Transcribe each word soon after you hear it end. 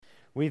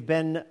We've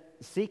been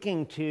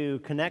seeking to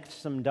connect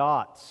some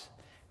dots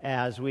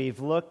as we've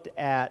looked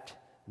at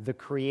the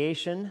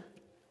creation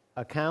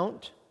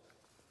account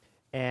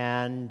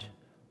and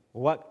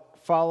what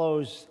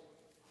follows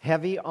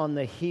heavy on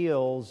the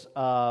heels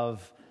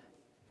of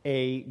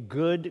a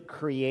good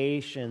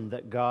creation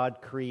that God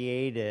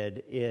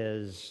created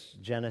is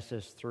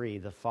Genesis 3,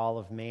 the fall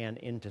of man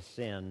into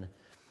sin.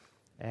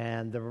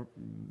 And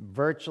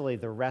virtually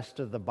the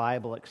rest of the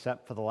Bible,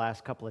 except for the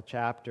last couple of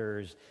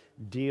chapters,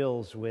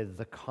 deals with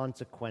the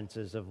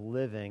consequences of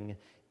living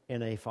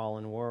in a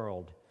fallen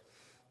world.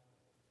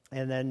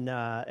 And then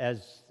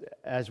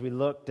as we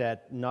looked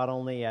at not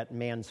only at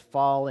man's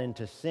fall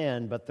into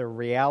sin, but the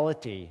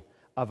reality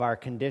of our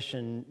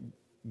condition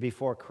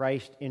before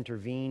Christ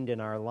intervened in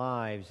our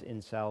lives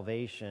in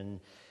salvation,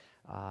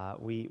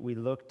 we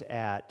looked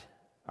at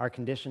our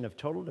condition of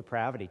total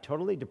depravity,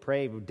 totally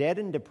depraved, dead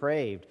and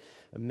depraved.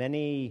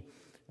 Many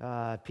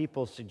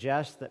people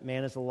suggest that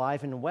man is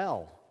alive and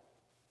well,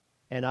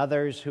 and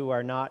others who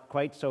are not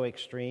quite so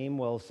extreme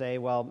will say,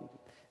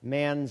 well,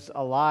 man's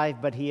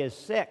alive, but he is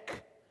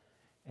sick.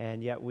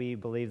 And yet we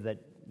believe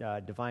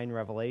that divine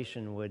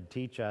revelation would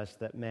teach us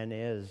that man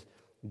is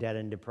dead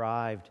and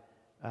depraved.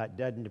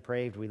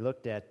 We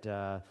looked at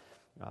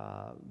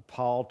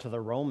Paul to the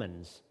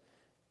Romans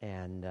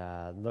and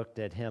looked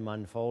at him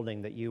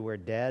unfolding that you were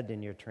dead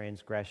in your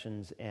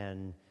transgressions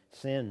and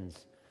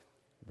sins,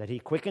 that he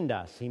quickened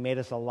us. He made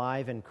us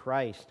alive in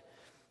Christ.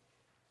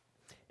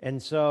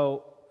 And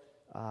so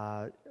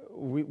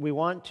we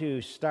want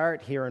to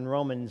start here in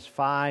Romans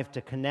 5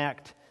 to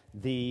connect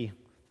the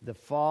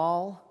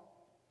fall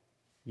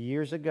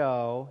years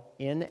ago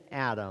in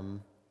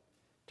Adam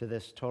to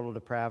this total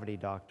depravity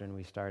doctrine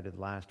we started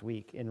last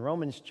week. In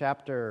Romans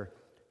chapter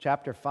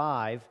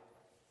 5,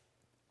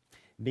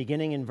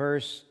 beginning in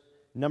verse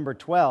number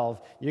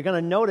 12, you're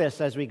going to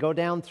notice as we go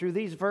down through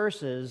these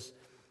verses,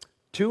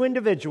 two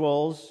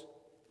individuals,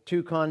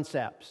 two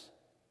concepts.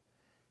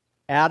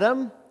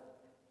 Adam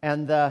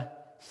and the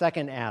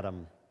second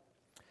Adam.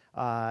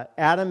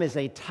 Adam is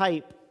a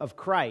type of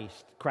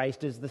Christ.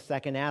 Christ is the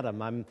second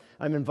Adam. I'm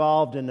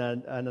involved in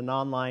an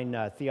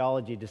online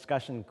theology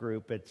discussion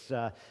group. It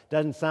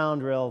doesn't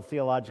sound real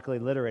theologically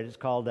literate. It's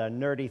called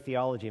Nerdy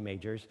Theology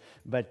Majors.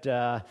 But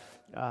the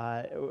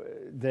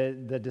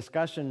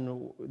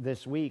discussion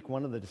this week,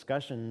 one of the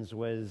discussions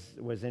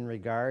was in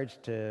regards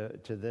to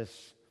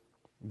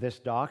this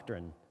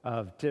doctrine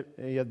of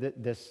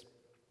this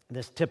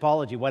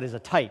typology. What is a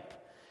type?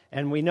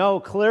 And we know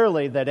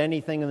clearly that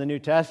anything in the New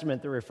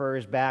Testament that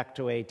refers back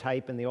to a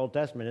type in the Old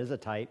Testament is a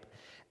type.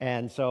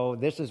 And so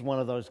this is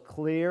one of those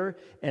clear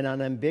and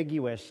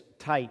unambiguous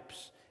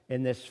types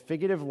in this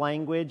figurative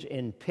language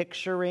in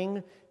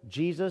picturing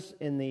Jesus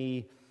in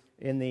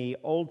the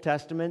Old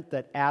Testament,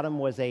 that Adam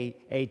was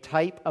a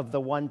type of the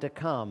one to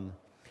come.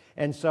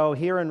 And so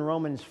here in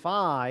Romans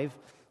 5,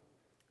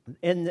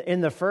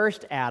 in the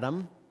first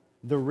Adam,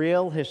 the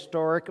real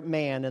historic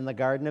man in the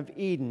Garden of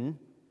Eden,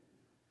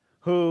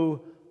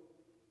 who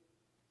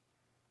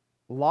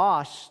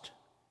lost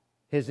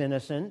his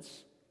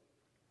innocence,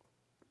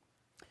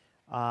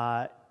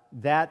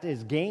 that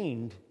is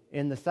gained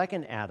in the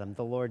second Adam,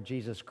 the Lord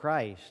Jesus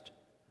Christ.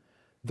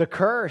 The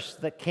curse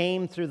that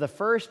came through the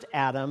first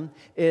Adam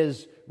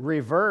is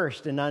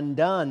reversed and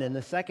undone in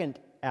the second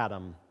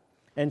Adam.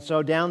 And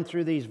so down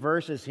through these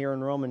verses here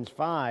in Romans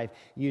 5,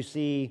 you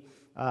see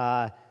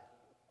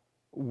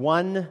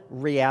one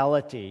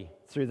reality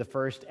through the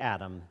first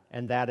Adam,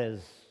 and that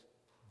is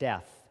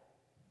death.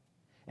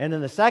 And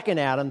in the second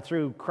Adam,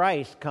 through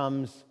Christ,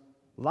 comes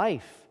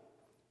life.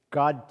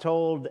 God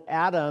told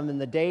Adam, in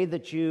the day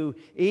that you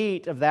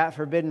eat of that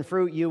forbidden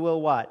fruit, you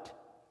will what?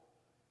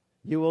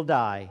 You will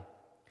die.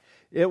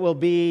 It will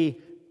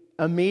be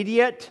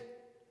immediate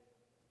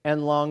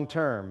and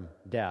long-term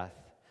death.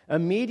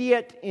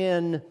 Immediate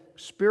in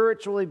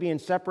spiritually being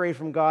separated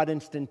from God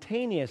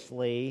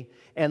instantaneously,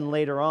 and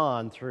later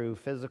on through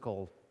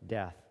physical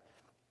death.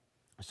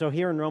 So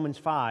here in Romans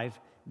 5,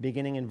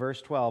 beginning in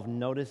verse 12,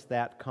 notice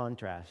that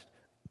contrast.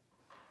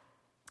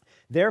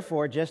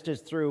 Therefore, just as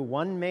through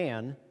one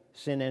man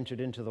sin entered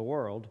into the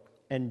world,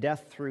 and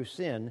death through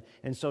sin,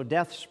 and so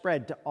death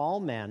spread to all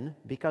men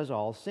because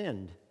all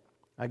sinned.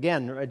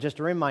 Again, just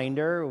a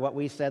reminder what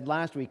we said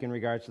last week in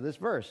regards to this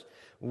verse.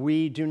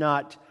 We do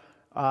not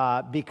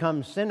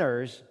become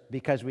sinners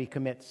because we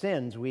commit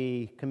sins.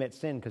 We commit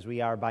sin because we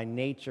are by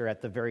nature,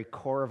 at the very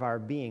core of our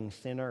being,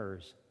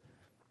 sinners.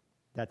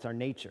 That's our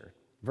nature.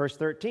 Verse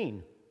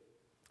 13.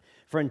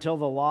 For until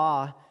the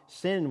law,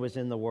 sin was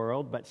in the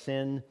world, but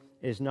sin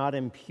is not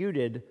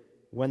imputed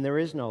when there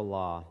is no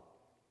law.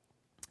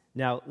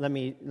 Now, let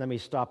me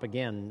stop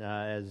again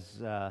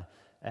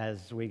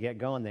as we get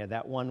going there.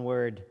 That one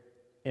word,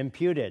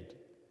 imputed.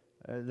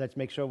 Let's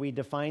make sure we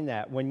define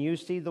that. When you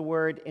see the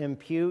word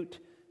impute,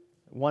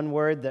 one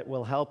word that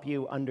will help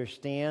you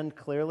understand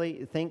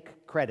clearly, think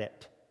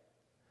credit.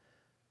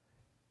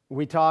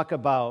 We talk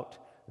about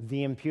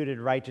the imputed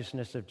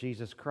righteousness of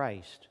Jesus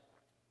Christ.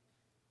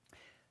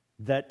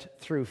 That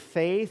through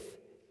faith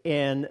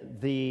in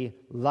the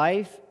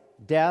life,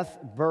 death,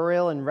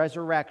 burial, and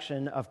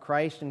resurrection of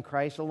Christ and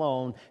Christ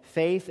alone,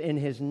 faith in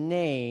his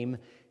name,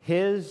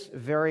 his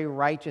very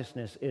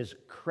righteousness is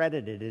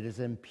credited, it is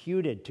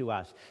imputed to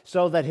us,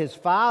 so that his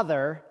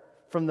Father,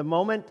 from that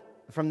moment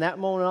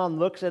on,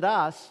 looks at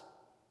us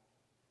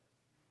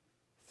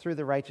through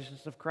the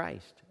righteousness of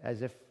Christ,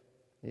 as if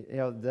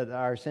that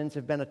our sins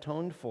have been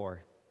atoned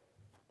for.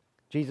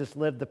 Jesus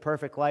lived the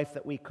perfect life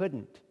that we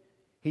couldn't.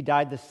 He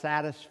died the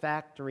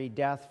satisfactory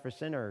death for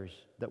sinners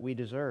that we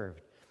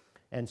deserved.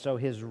 And so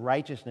his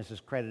righteousness is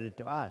credited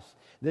to us.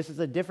 This is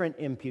a different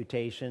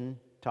imputation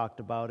talked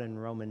about in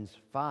Romans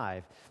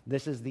 5.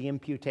 This is the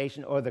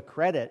imputation or the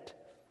credit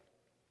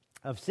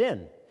of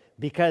sin.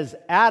 Because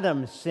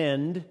Adam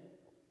sinned,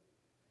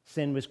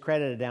 sin was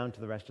credited down to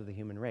the rest of the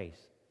human race.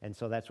 And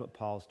so that's what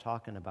Paul's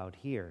talking about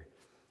here.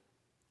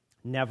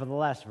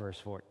 Nevertheless, verse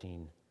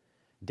 14,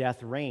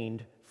 death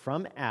reigned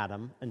from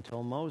Adam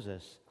until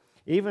Moses,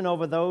 even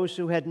over those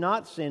who had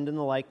not sinned in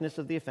the likeness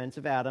of the offense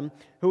of Adam,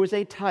 who was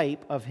a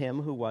type of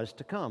him who was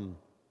to come.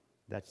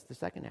 That's the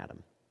second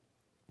Adam.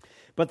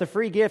 But the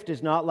free gift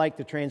is not like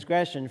the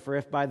transgression, for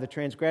if by the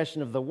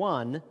transgression of the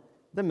one,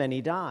 the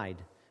many died,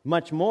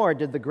 much more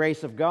did the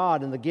grace of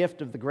God and the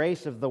gift of the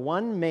grace of the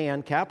one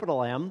man,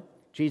 capital M,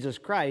 Jesus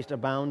Christ,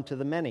 abound to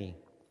the many.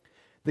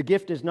 The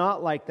gift is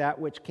not like that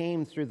which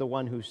came through the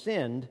one who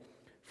sinned,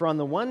 for on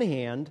the one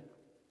hand,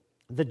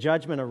 the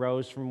judgment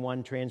arose from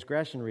one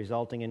transgression,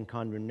 resulting in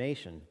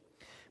condemnation.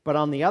 But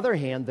on the other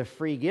hand, the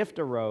free gift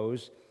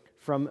arose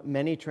from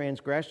many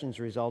transgressions,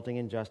 resulting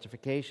in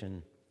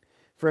justification.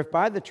 For if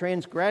by the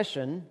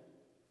transgression,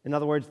 in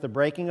other words, the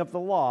breaking of the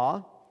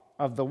law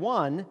of the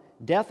one,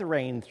 death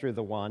reigned through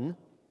the one,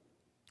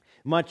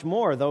 much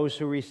more those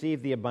who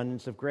receive the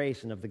abundance of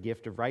grace and of the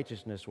gift of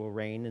righteousness will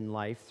reign in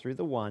life through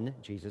the one,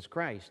 Jesus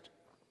Christ.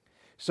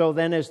 So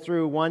then, as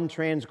through one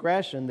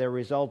transgression there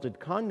resulted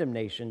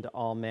condemnation to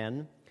all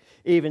men,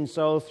 even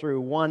so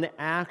through one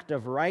act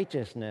of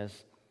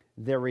righteousness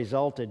there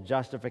resulted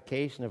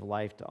justification of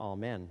life to all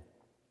men.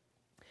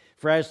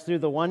 For as through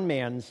the one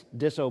man's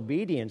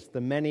disobedience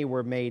the many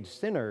were made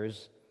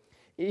sinners,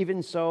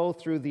 even so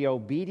through the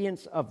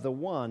obedience of the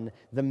one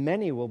the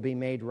many will be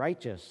made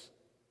righteous.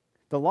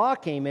 The law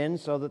came in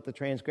so that the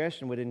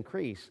transgression would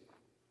increase.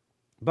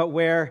 But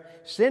where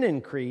sin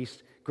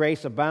increased,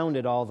 grace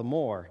abounded all the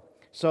more,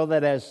 so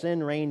that as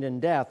sin reigned in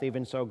death,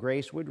 even so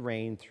grace would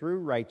reign through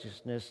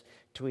righteousness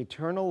to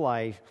eternal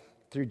life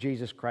through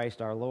Jesus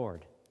Christ our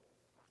Lord.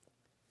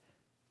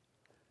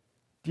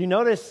 Do you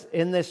notice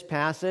in this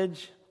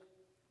passage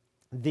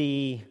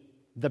the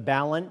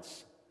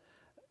balance?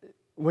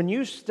 When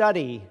you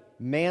study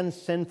man's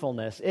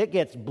sinfulness, it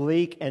gets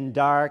bleak and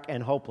dark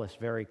and hopeless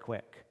very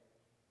quick.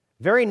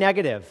 Very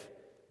negative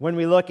when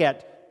we look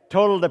at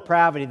total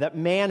depravity, that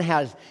man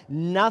has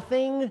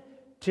nothing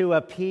to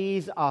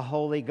appease a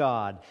holy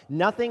God.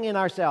 Nothing in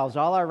ourselves.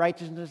 All our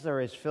righteousness are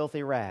as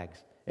filthy rags.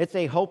 It's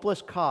a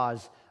hopeless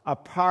cause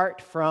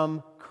apart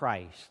from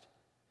Christ.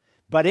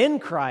 But in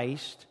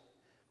Christ,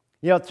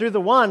 through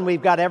the one,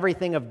 we've got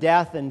everything of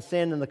death and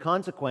sin and the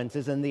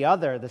consequences, and the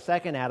other, the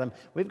second Adam,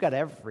 we've got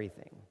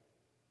everything.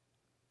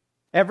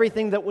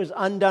 Everything that was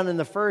undone in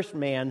the first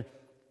man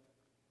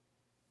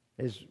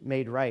is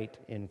made right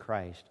in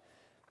Christ.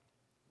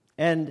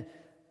 And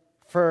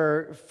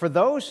for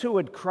those who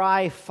would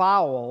cry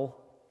foul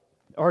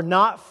or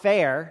not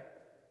fair,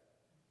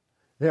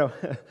 we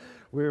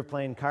were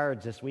playing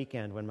cards this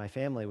weekend when my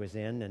family was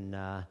in,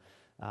 and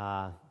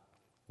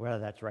whether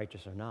that's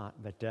righteous or not,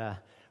 but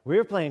we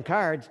were playing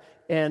cards,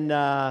 and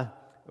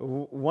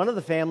one of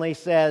the family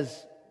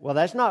says, well,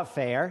 that's not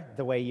fair,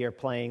 the way you're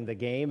playing the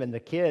game. And the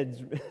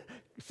kids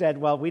said,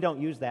 well, we don't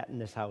use that in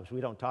this house.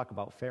 We don't talk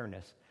about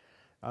fairness.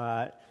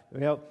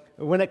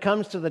 When it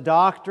comes to the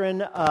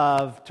doctrine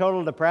of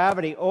total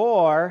depravity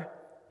or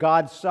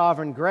God's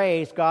sovereign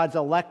grace, God's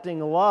electing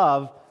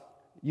love,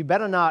 you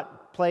better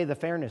not play the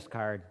fairness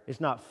card. It's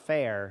not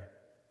fair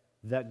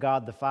that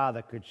God the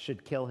Father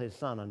should kill his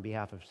Son on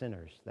behalf of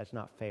sinners. That's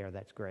not fair.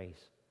 That's grace.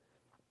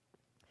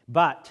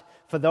 But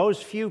for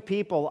those few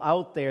people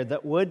out there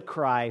that would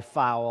cry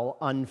foul,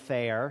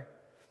 unfair,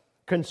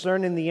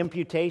 concerning the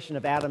imputation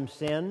of Adam's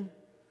sin,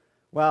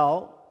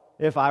 well,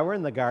 if I were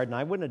in the garden,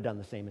 I wouldn't have done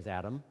the same as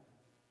Adam.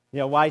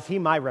 Why is he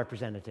my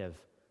representative?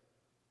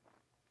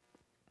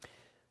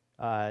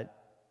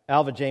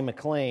 Alva J.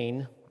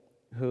 McLean,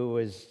 who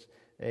was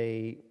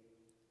a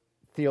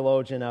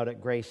theologian out at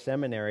Grace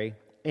Seminary,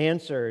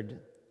 answered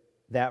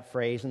that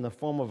phrase in the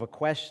form of a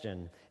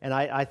question. And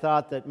I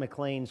thought that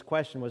McLean's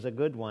question was a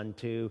good one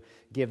to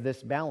give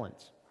this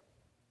balance.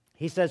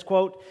 He says,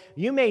 quote,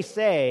 "You may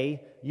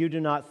say you do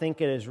not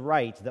think it is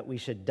right that we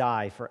should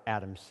die for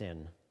Adam's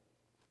sin.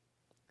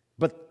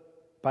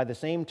 But by the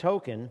same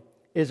token,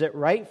 is it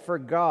right for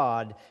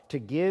God to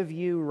give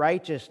you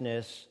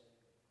righteousness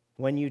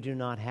when you do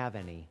not have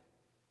any?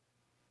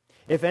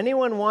 If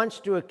anyone wants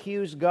to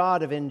accuse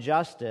God of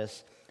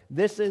injustice,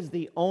 this is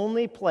the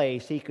only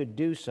place he could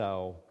do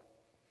so.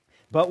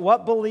 But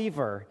what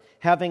believer,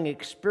 having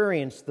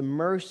experienced the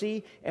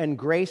mercy and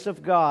grace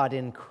of God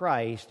in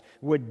Christ,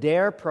 would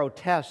dare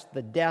protest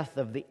the death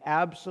of the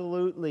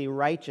absolutely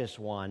righteous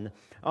one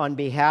on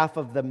behalf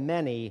of the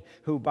many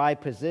who by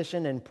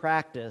position and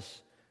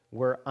practice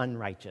were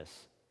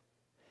unrighteous?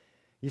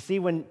 You see,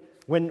 when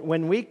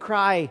we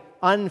cry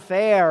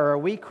unfair or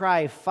we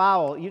cry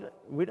foul,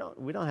 we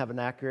don't have an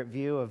accurate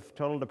view of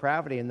total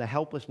depravity and the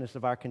helplessness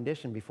of our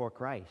condition before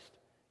Christ.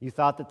 You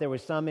thought that there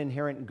was some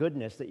inherent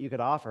goodness that you could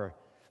offer.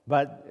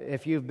 But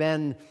if you've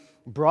been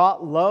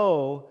brought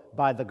low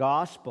by the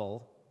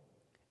gospel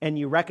and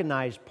you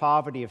recognize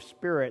poverty of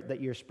spirit,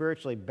 that you're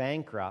spiritually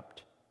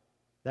bankrupt,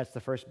 that's the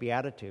first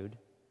beatitude,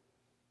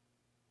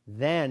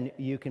 then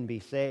you can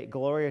be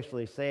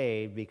gloriously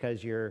saved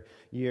because you're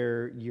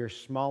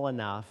small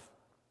enough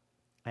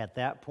at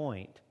that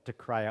point to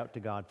cry out to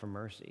God for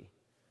mercy.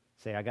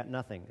 Say, I got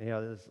nothing.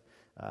 It's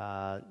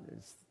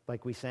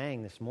like we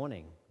sang this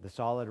morning, the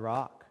solid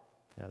rock.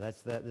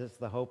 That's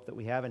the hope that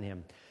we have in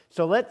Him.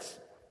 So let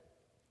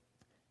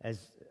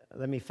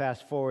me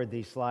fast forward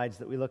these slides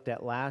that we looked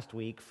at last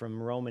week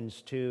from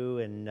Romans 2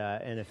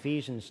 and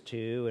Ephesians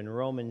 2 and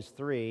Romans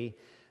 3,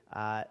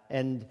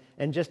 and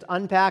just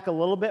unpack a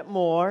little bit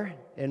more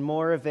in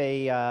more of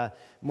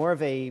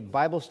a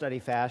Bible study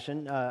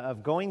fashion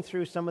of going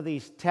through some of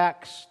these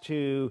texts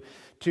to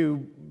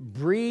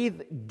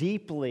breathe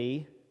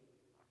deeply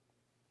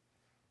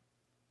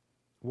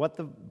what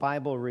the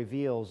Bible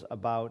reveals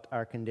about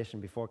our condition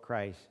before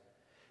Christ.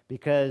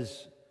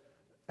 Because,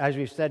 as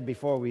we've said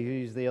before, we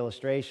use the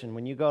illustration.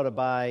 When you go to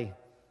buy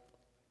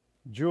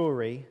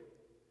jewelry,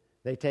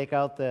 they take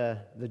out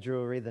the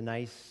jewelry, the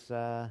nice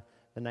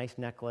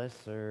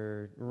necklace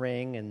or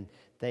ring, and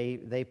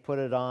they put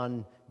it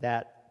on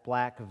that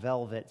black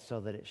velvet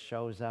so that it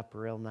shows up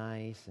real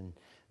nice. And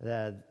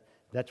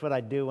that's what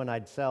I'd do when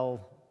I'd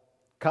sell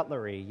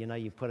cutlery.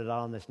 You put it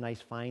on this nice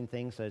fine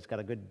thing so it's got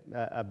a good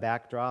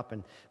backdrop.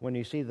 And when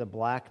you see the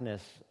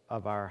blackness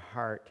of our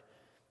heart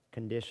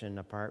condition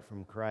apart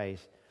from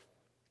Christ,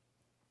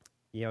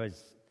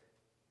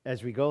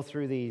 as we go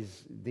through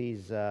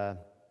these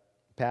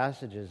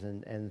passages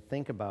and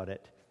think about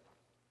it,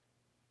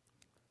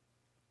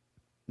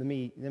 let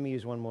me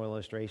use one more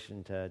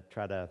illustration to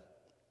try to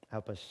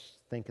help us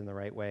think in the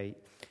right way.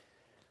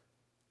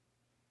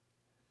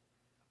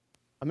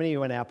 How many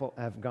of you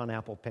have gone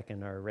apple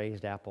picking or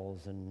raised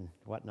apples and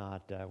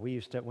whatnot? We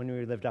used to, when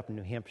we lived up in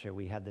New Hampshire,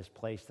 we had this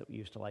place that we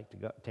used to like to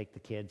go take the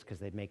kids because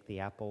they'd make the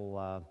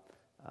apple,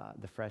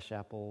 the fresh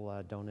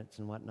apple donuts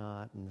and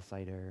whatnot, and the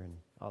cider and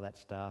all that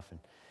stuff. And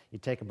you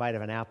take a bite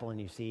of an apple and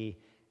you see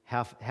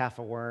half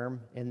a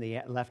worm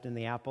left in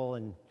the apple,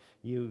 and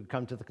you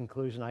come to the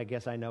conclusion, I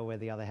guess I know where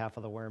the other half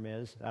of the worm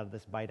is out of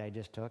this bite I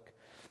just took.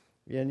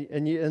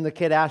 And the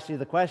kid asks you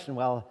the question,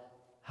 well,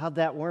 how'd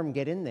that worm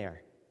get in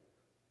there?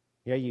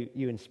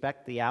 You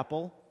inspect the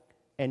apple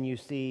and you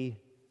see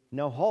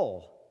no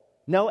hole,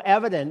 no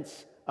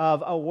evidence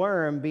of a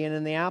worm being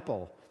in the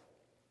apple.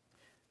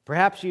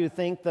 Perhaps you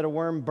think that a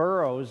worm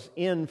burrows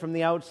in from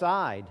the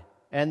outside,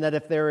 and that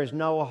if there is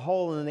no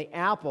hole in the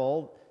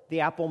apple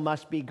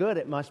must be good,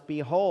 it must be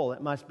whole,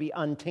 it must be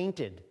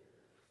untainted.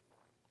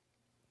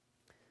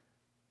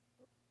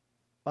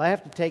 Well, I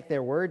have to take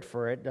their word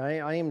for it.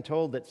 I am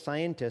told that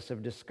scientists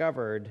have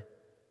discovered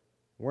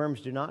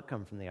worms do not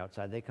come from the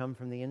outside, they come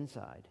from the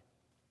inside.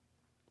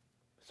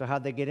 So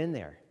how'd they get in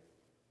there?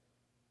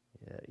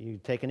 You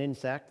take an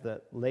insect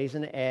that lays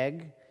an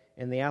egg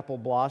in the apple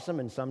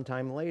blossom, and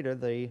sometime later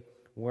the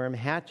worm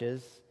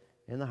hatches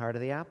in the heart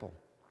of the apple,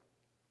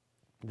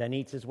 then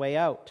eats his way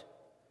out.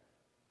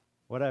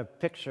 What a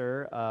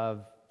picture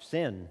of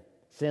sin.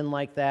 Sin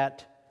like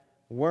that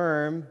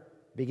worm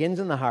begins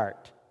in the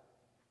heart,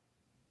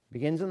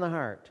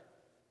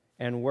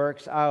 and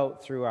works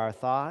out through our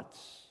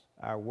thoughts,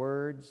 our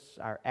words,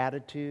 our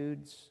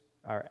attitudes,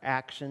 our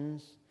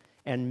actions,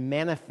 and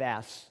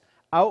manifests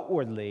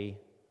outwardly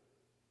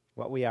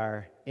what we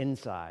are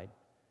inside.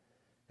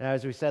 Now,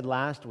 as we said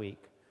last week,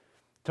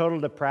 total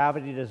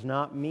depravity does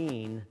not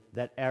mean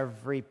that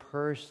every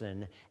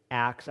person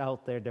acts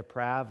out their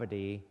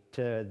depravity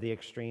to the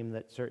extreme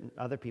that certain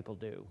other people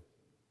do.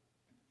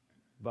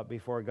 But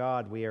before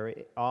God, we are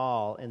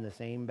all in the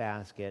same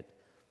basket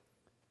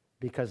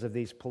because of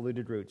these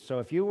polluted roots. So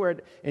if you were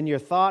in your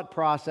thought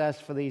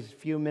process for these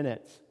few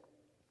minutes,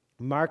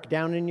 mark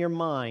down in your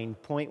mind,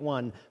 point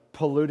 1,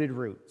 polluted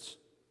roots.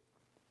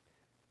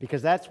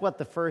 Because that's what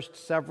the first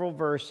several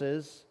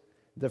verses,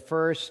 the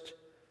first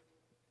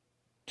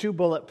 2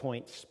 bullet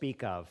points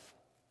speak of,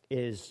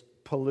 is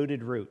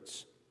polluted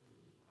roots.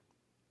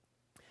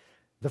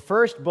 The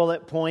first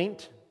bullet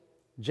point,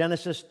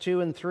 Genesis 2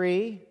 and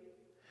 3,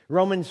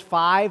 Romans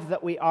 5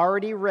 that we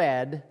already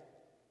read,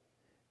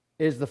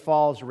 is the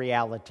fall's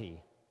reality.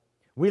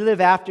 We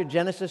live after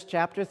Genesis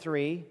chapter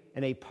 3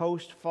 in a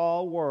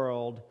post-fall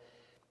world,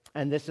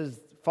 and this is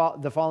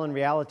the fallen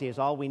reality is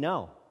all we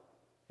know.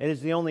 It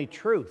is the only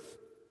truth.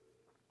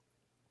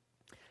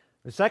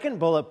 The second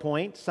bullet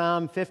point,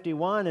 Psalm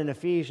 51 and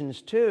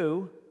Ephesians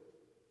 2,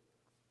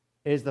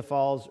 is the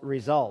fall's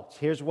results.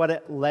 Here's what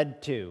it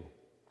led to.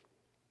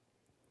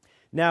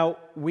 Now,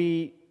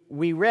 we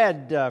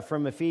read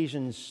from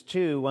Ephesians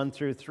 2, 1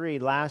 through 3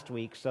 last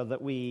week, so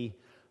that we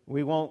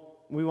won't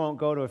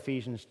go to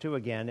Ephesians 2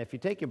 again. If you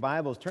take your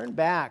Bibles, turn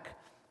back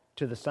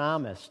to the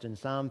psalmist in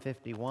Psalm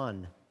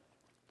 51.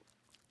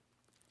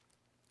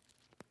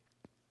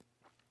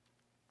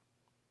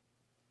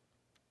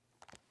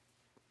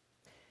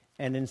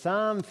 And in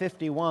Psalm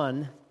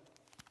 51,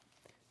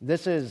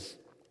 this is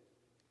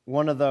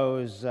one of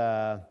those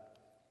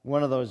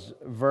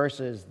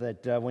verses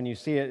that when you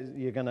see it,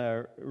 you're going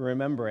to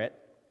remember it.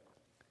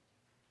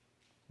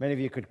 Many of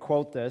you could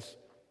quote this.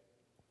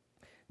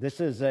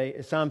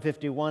 Psalm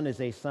 51 is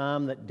a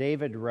psalm that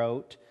David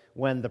wrote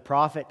when the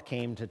prophet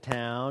came to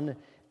town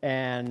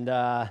and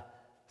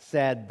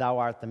said, "Thou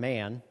art the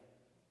man.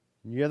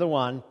 You're the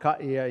one.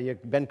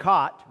 You've been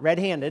caught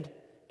red-handed.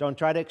 Don't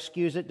try to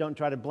excuse it. Don't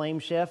try to blame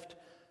shift."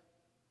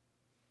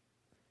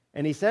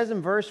 And he says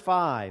in verse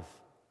 5,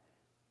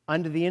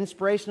 under the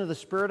inspiration of the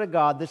Spirit of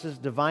God, this is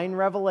divine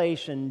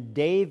revelation,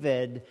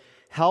 David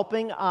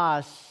helping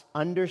us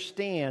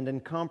understand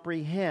and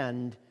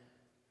comprehend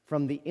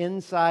from the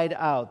inside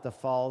out the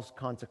fall's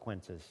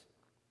consequences.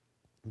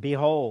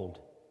 "Behold,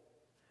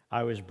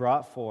 I was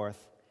brought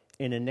forth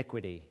in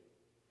iniquity,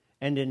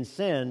 and in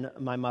sin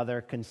my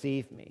mother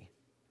conceived me."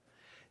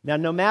 Now,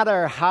 no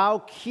matter how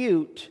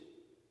cute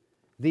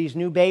these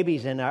new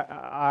babies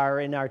are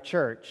in our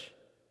church,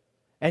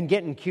 and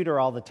getting cuter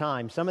all the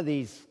time. Some of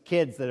these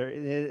kids that are,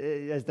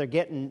 as they're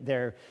getting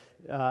their,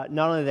 not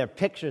only their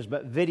pictures,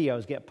 but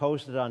videos get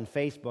posted on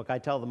Facebook. I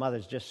tell the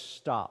mothers, just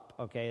stop,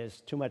 okay?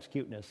 It's too much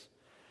cuteness.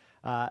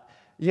 And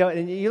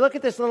you look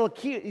at this little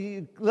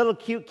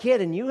cute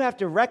kid, and you have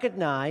to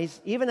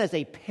recognize, even as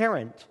a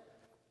parent,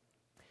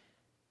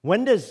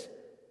 when does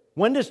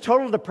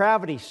total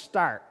depravity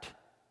start?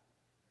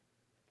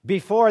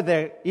 Before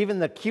even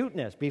the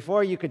cuteness,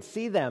 before you could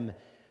see them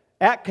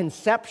at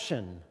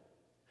conception.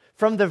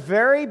 From the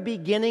very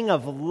beginning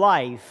of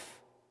life,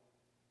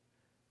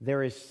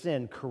 there is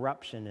sin,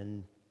 corruption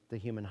in the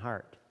human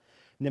heart.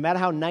 No matter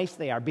how nice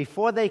they are,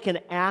 before they can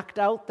act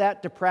out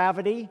that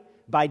depravity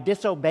by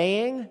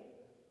disobeying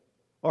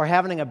or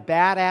having a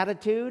bad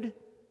attitude,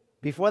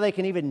 before they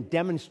can even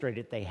demonstrate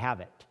it, they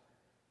have it.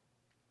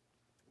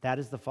 That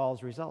is the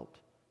fall's result.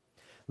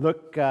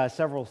 Look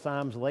several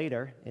Psalms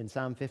later in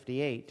Psalm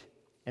 58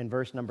 and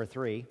verse number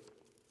 3.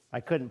 I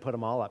couldn't put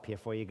them all up here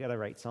for you. You've got to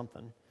write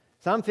something.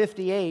 Psalm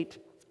 58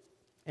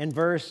 and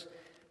verse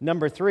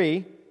number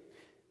 3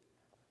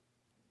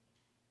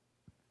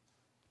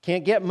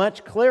 can't get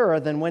much clearer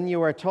than when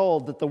you are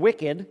told that the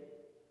wicked,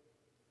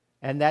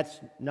 and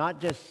that's not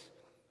just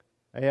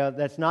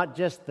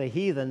the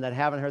heathen that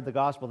haven't heard the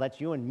gospel,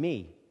 that's you and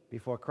me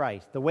before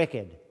Christ. The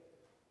wicked,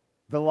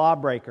 the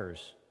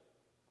lawbreakers,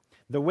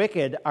 the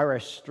wicked are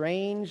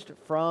estranged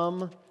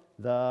from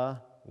the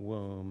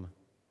womb.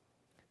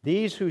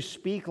 These who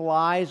speak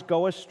lies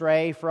go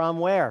astray from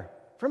where?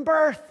 From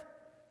birth,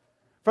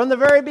 from the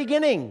very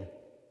beginning.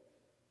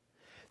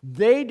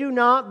 They do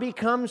not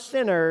become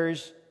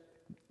sinners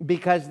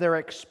because they're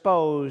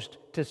exposed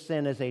to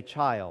sin as a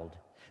child.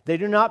 They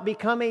do not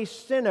become a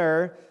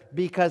sinner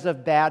because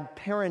of bad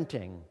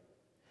parenting.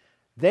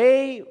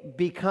 They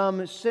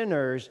become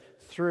sinners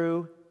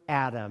through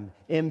Adam,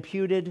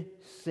 imputed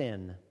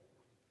sin.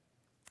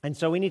 And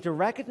so we need to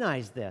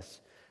recognize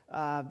this.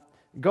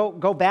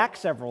 Go back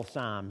several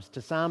Psalms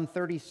to Psalm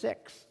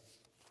 36.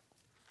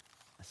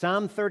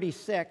 Psalm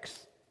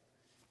 36,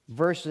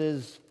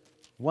 verses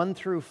 1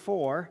 through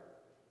 4.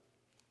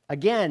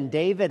 Again,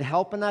 David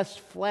helping us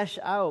flesh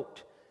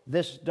out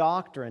this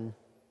doctrine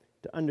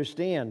to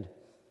understand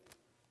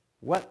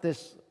what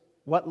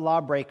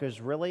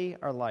lawbreakers really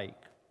are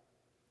like.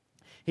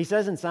 He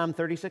says in Psalm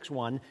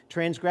 36:1,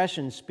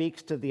 "Transgression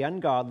speaks to the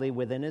ungodly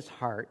within his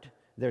heart.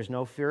 There's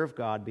no fear of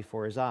God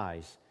before his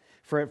eyes.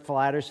 For it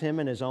flatters him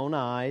in his own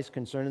eyes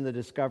concerning the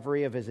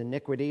discovery of his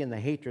iniquity and the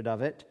hatred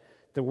of it.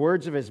 The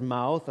words of his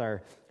mouth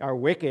are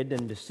wicked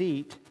and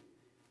deceit.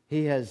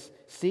 He has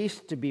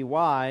ceased to be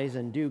wise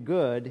and do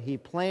good. He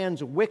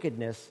plans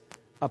wickedness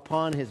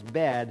upon his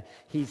bed.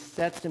 He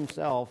sets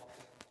himself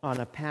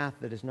on a path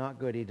that is not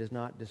good. He does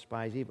not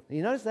despise evil."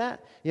 You notice that?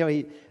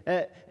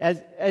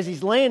 As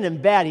he's laying in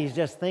bed, he's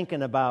just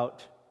thinking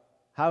about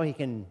how he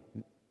can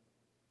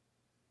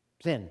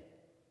sin.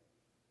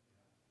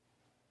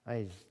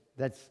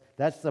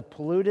 That's the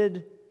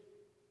polluted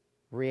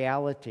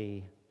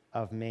reality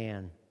of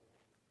man.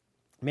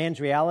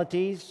 Man's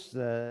realities,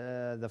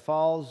 the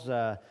fall's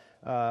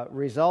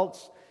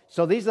results.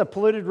 So these are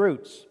polluted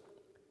roots.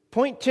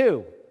 Point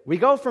 2, we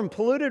go from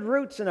polluted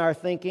roots in our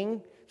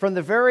thinking from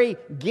the very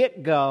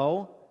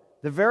get-go,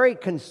 the very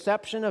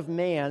conception of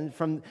man,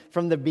 from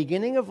the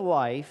beginning of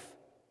life,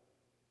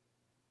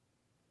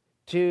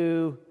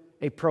 to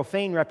a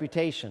profane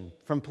reputation.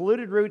 From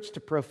polluted roots to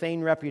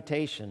profane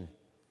reputation.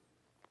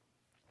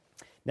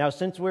 Now,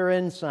 since we're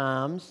in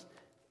Psalms,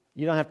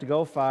 you don't have to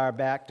go far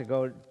back to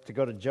go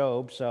to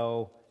Job,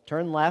 so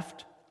turn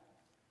left,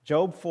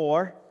 Job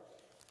 4,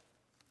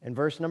 and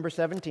verse number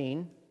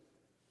 17.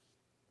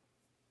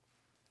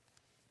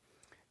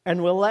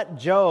 And we'll let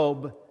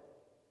Job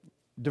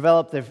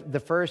develop the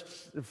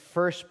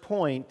first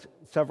point,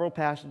 several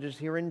passages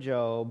here in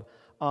Job,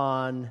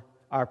 on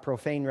our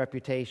profane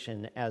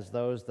reputation as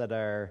those that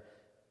are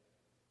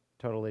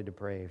totally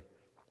depraved.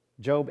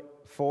 Job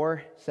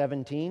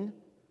 4:17.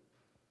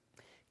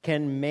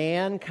 Can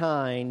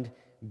mankind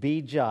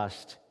be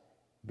just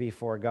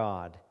before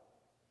God?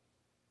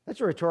 That's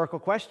a rhetorical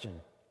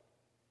question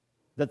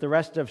that the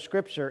rest of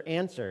Scripture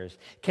answers.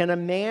 Can a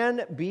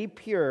man be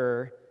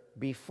pure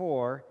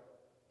before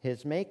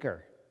his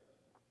Maker?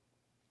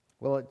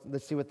 Well,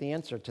 let's see what the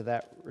answer to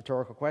that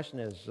rhetorical question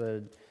is.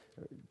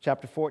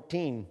 Chapter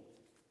 14,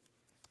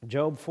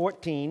 Job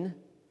 14.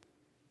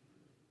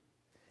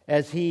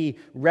 As he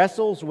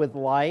wrestles with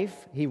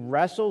life, he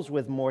wrestles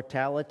with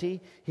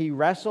mortality, he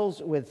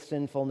wrestles with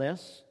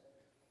sinfulness.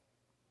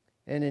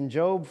 And in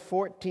Job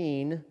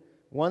 14,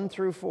 1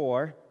 through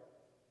 4,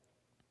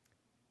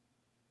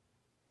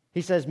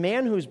 he says,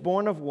 man who's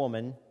born of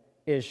woman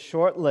is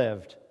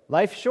short-lived.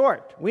 Life's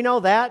short. We know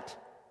that.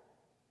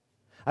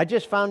 I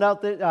just found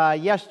out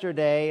that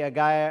yesterday, a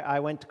guy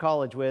I went to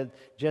college with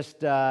just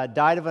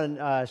died of a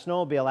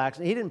snowmobile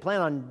accident. He didn't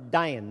plan on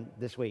dying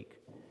this week.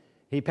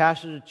 He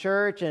pastored a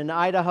church in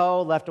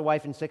Idaho, left a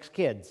wife and 6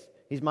 kids.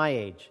 He's my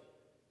age,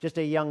 just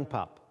a young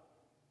pup.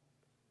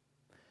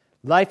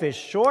 Life is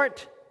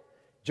short.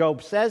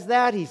 Job says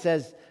that. He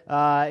says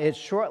it's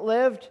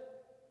short-lived.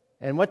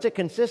 And what's it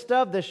consist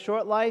of, this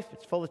short life?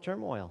 It's full of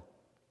turmoil.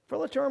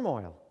 Full of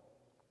turmoil.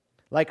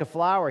 Like a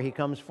flower, he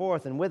comes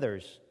forth and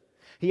withers.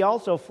 He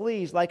also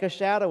flees like a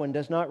shadow and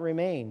does not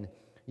remain.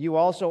 You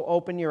also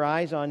open your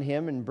eyes on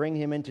him and bring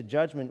him into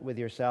judgment with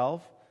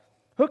yourself.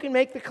 Who can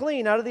make the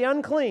clean out of the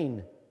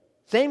unclean?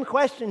 Same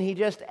question he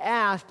just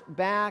asked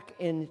back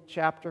in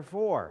chapter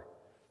 4.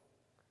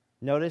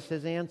 Notice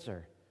his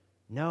answer.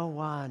 No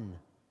one.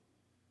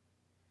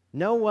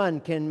 No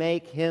one can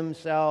make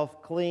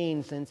himself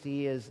clean since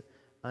he is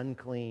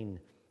unclean.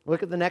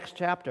 Look at the next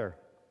chapter.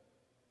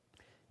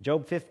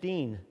 Job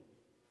 15,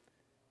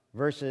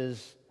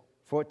 verses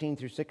 14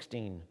 through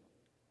 16.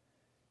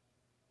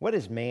 What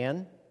is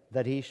man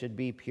that he should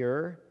be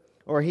pure?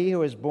 Or he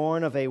who is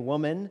born of a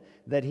woman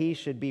that he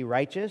should be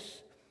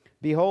righteous?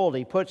 Behold,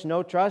 he puts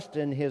no trust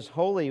in his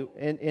holy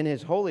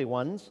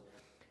ones,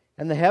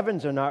 and the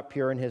heavens are not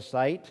pure in his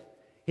sight.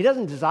 He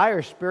doesn't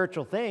desire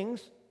spiritual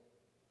things.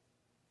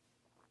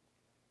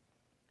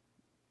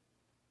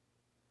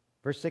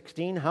 Verse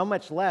 16, how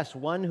much less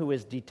one who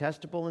is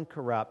detestable and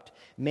corrupt,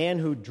 man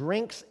who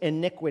drinks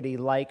iniquity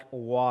like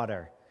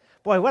water.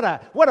 Boy,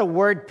 what a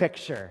word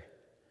picture.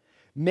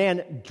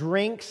 Man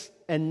drinks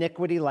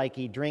iniquity like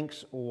he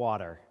drinks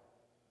water.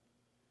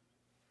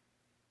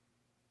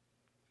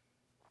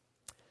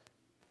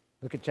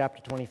 Look at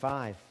chapter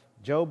 25,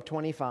 Job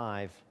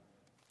 25.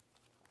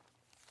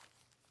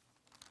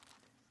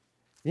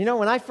 You know,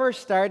 when I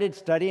first started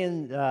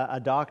studying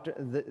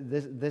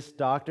this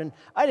doctrine,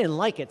 I didn't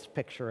like its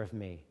picture of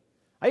me.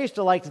 I used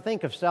to like to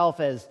think of self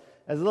as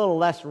a little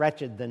less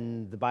wretched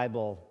than the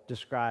Bible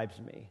describes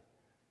me.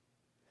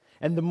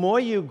 And the more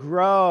you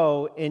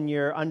grow in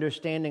your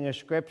understanding of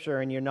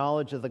Scripture and your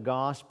knowledge of the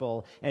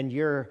gospel and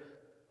your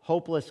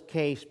hopeless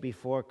case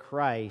before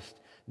Christ,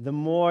 the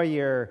more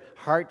your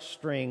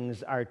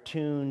heartstrings are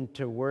tuned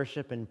to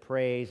worship and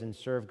praise and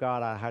serve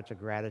God out of hearts of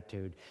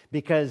gratitude.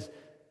 Because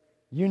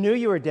you knew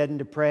you were dead and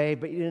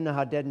depraved, but you didn't know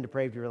how dead and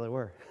depraved you really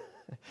were.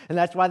 And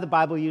that's why the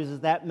Bible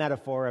uses that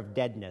metaphor of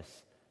deadness.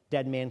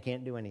 Dead man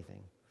can't do anything.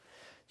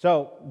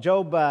 So,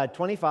 Job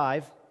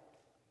 25,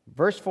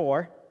 verse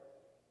 4.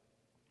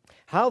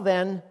 How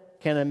then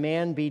can a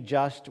man be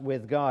just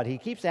with God? He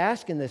keeps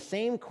asking the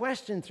same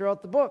question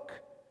throughout the book.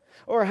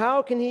 Or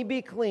how can he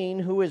be clean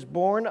who is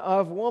born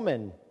of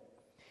woman?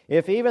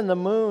 If even the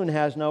moon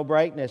has no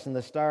brightness and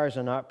the stars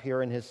are not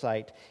pure in his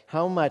sight,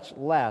 how much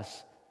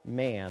less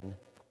man,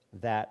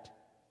 that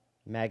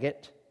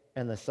maggot,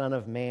 and the son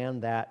of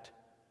man, that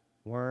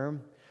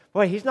worm?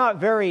 Boy, he's not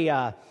very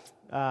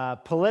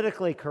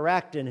politically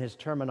correct in his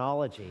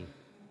terminology.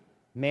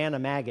 Man a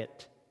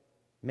maggot,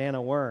 man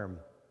a worm.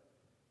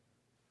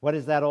 What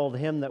is that old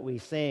hymn that we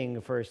sing,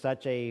 for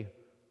such a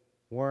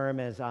worm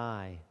as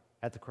I?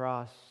 At the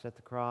cross, at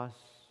the cross.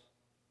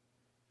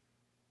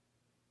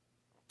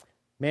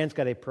 Man's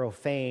got a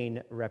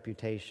profane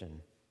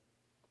reputation.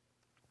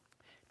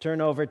 Turn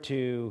over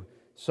to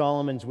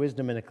Solomon's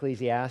wisdom in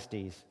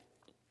Ecclesiastes.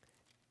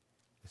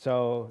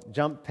 So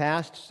jump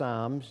past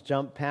Psalms,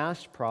 jump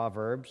past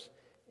Proverbs,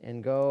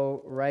 and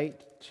go right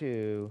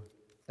to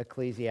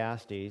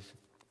Ecclesiastes.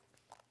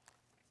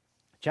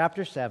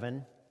 Chapter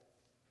 7,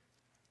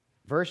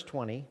 verse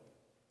 20.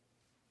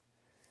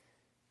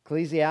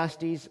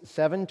 Ecclesiastes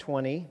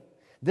 7:20.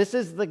 This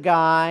is the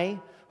guy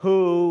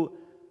who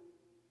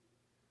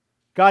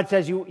God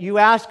says, you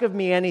ask of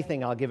me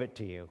anything, I'll give it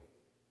to you.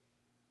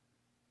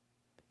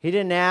 He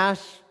didn't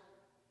ask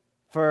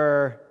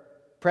for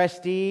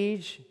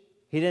prestige.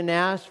 He didn't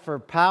ask for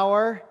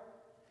power.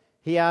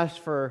 He asked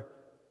for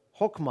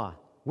chokmah,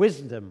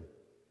 wisdom.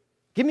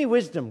 Give me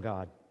wisdom,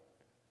 God.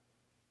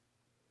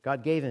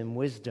 God gave him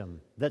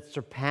wisdom that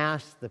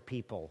surpassed the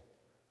people.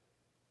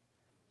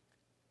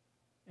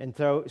 And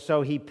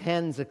so he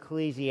pens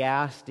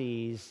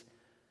Ecclesiastes.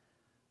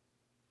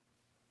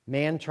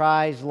 Man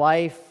tries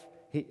life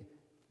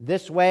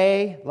this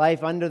way,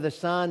 life under the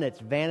sun. It's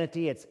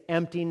vanity, it's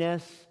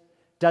emptiness,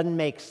 doesn't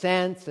make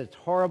sense, it's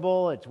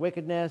horrible, it's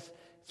wickedness,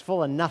 it's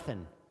full of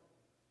nothing.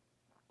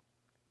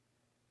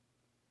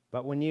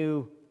 But when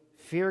you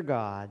fear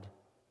God,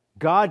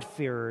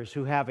 God-fearers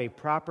who have a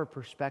proper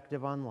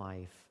perspective on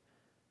life,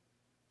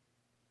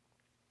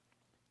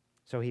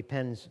 so he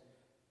pens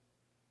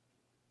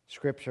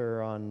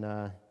scripture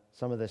on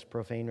some of this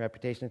profane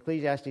reputation.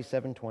 Ecclesiastes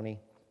 7:20.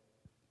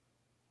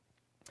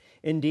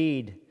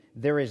 Indeed,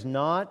 there is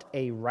not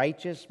a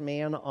righteous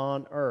man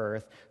on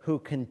earth who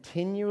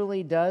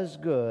continually does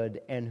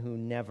good and who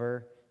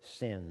never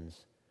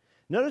sins.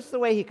 Notice the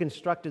way he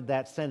constructed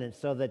that sentence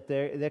so that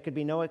there could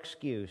be no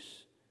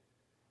excuse.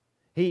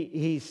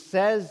 He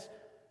says,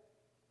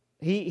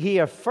 he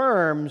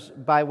affirms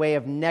by way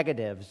of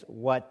negatives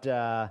that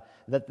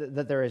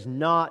there is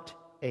not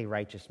a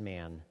righteous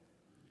man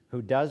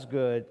who does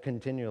good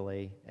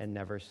continually and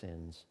never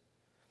sins.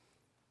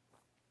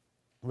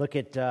 Look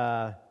at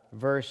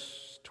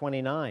verse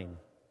 29.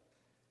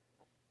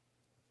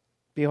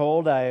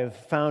 Behold, I have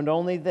found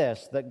only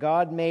this, that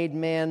God made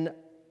man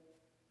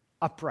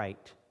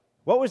upright.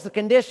 What was the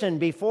condition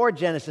before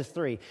Genesis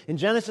 3? In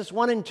Genesis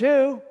 1 and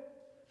 2,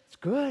 it's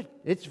good.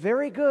 It's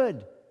very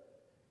good.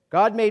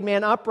 God made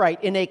man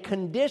upright in a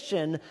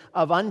condition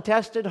of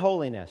untested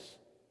holiness.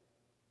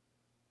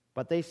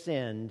 But they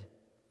sinned.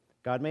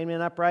 God made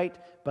man upright,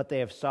 but they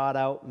have sought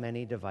out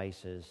many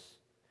devices.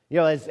 You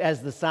know,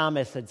 as the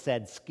psalmist had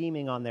said,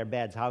 scheming on their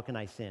beds, how can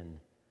I sin?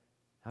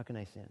 How can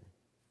I sin?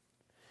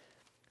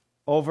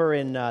 Over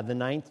in the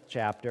 9th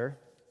chapter,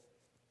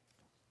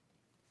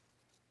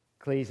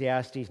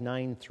 Ecclesiastes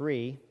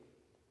 9:3,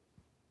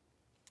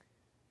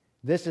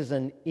 this is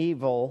an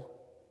evil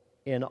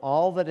in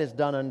all that is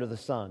done under the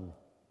sun.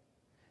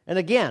 And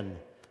again,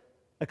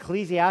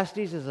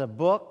 Ecclesiastes is a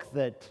book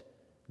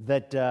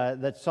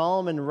that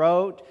Solomon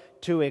wrote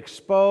to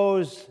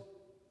expose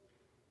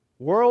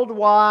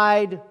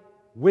worldwide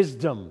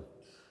wisdom.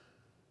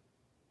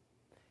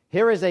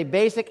 Here is a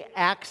basic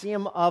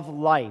axiom of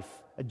life,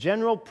 a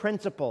general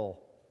principle.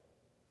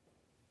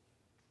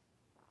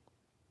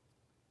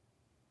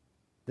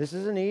 This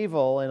is an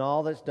evil in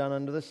all that's done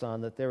under the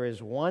sun, that there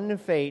is one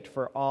fate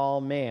for all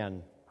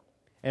man.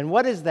 And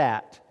what is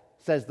that,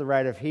 says the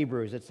writer of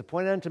Hebrews? It's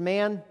appointed unto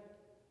man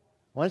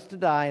once to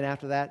die, and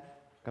after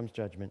that comes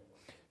judgment.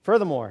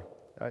 Furthermore,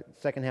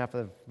 second half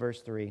of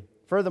verse 3,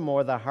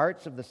 furthermore, the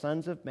hearts of the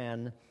sons of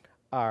men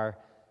are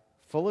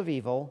full of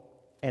evil,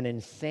 and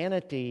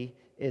insanity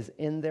is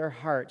in their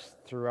hearts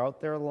throughout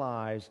their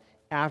lives.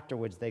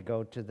 Afterwards, they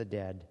go to the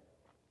dead.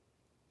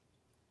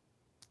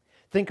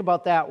 Think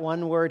about that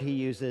one word he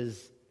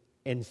uses,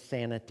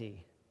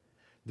 insanity.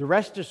 The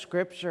rest of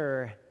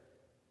Scripture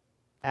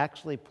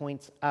actually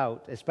points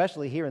out,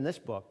 especially here in this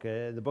book,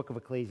 the book of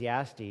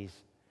Ecclesiastes,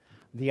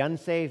 the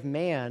unsaved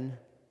man,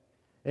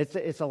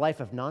 it's a life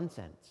of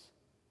nonsense.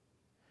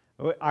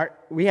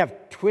 We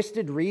have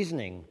twisted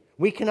reasoning.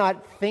 We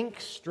cannot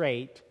think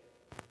straight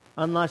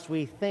unless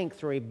we think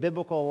through a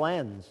biblical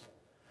lens.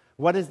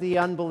 What does the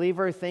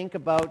unbeliever think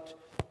about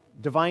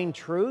divine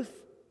truth?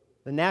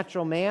 The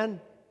natural man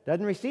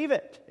doesn't receive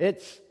it.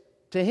 It's,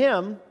 to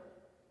him,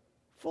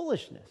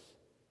 foolishness.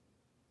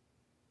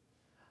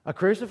 A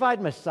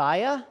crucified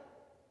Messiah,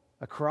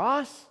 a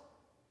cross,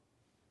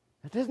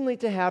 that doesn't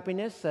lead to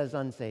happiness, says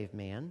unsaved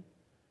man.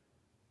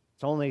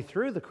 It's only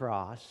through the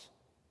cross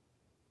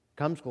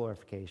comes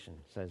glorification,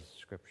 says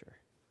Scripture.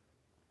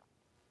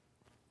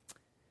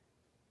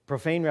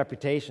 Profane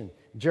reputation.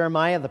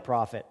 Jeremiah the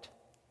prophet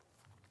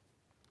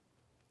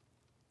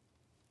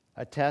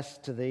attests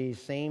to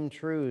these same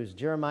truths.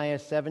 Jeremiah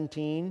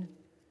 17,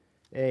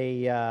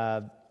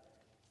 a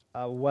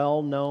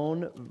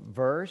well-known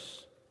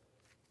verse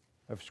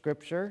of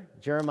Scripture.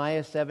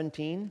 Jeremiah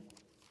 17,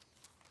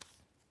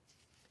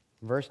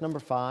 verse number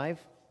 5.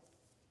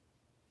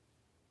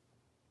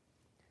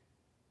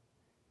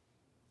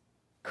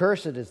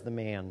 Cursed is the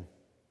man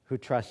who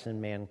trusts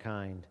in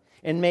mankind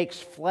and makes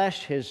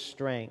flesh his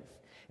strength,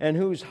 and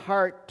whose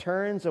heart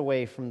turns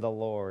away from the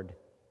Lord.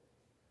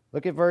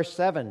 Look at verse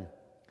 7.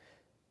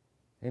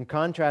 In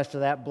contrast to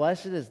that,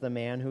 blessed is the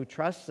man who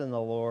trusts in the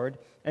Lord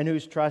and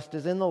whose trust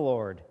is in the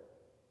Lord.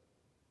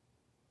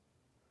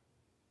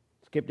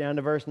 Skip down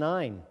to verse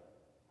 9.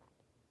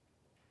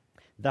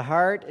 The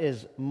heart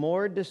is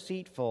more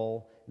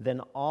deceitful than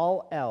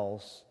all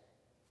else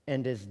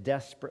and is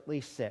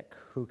desperately sick.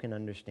 Who can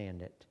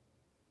understand it?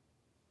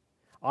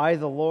 I,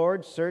 the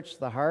Lord, search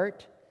the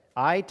heart.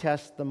 I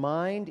test the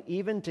mind,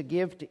 even to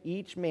give to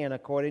each man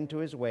according to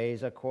his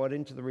ways,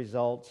 according to the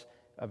results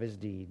of his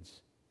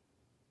deeds.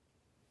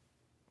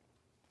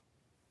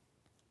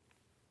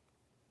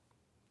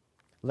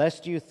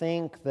 Lest you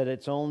think that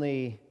it's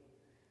only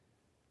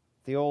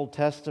the Old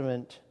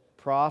Testament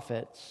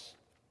prophets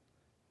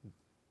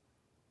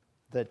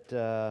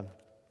that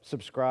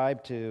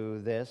subscribe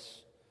to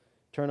this,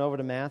 Turn over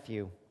to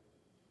Matthew,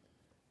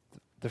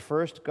 the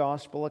first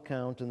gospel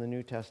account in the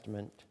New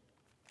Testament.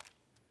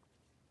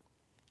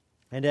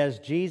 And as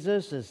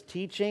Jesus is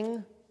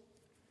teaching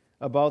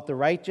about the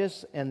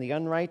righteous and the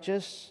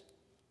unrighteous,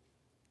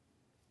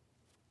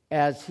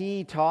 as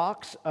he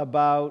talks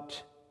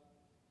about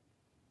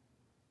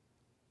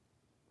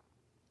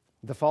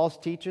the false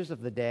teachers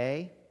of the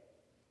day,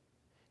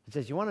 he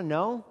says, you want to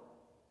know?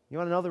 You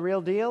want to know the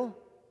real deal?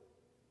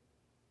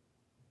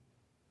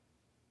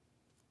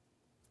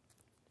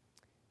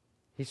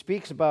 He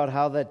speaks about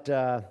how that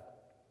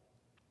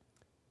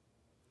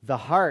the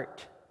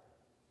heart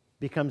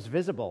becomes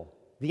visible.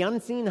 The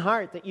unseen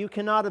heart that you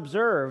cannot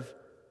observe,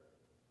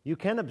 you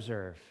can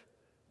observe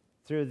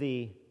through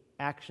the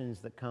actions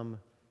that come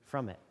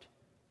from it.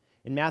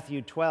 In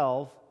Matthew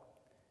 12,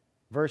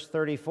 verse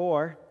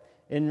 34,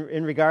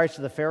 in regards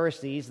to the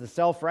Pharisees, the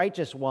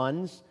self-righteous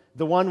ones,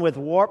 the one with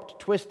warped,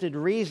 twisted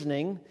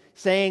reasoning,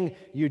 saying,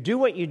 you do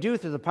what you do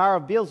through the power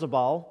of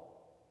Beelzebul,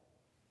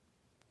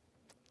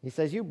 he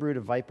says, you brood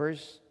of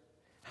vipers,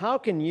 how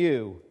can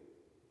you,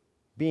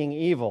 being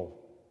evil,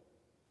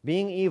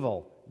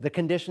 the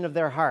condition of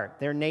their heart,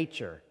 their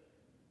nature,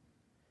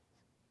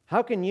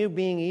 how can you,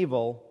 being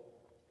evil,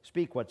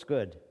 speak what's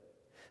good?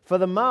 For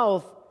the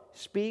mouth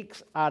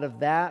speaks out of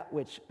that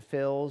which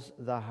fills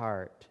the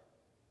heart.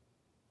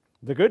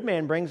 The good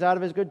man brings out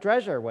of his good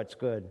treasure what's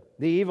good.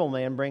 The evil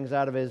man brings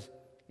out of his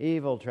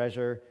evil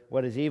treasure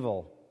what is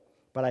evil.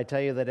 But I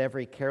tell you that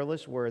every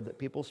careless word that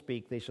people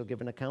speak, they shall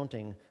give an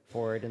accounting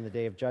for it in the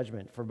day of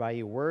judgment. For by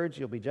your words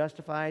you'll be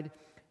justified,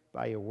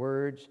 by your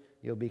words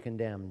you'll be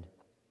condemned.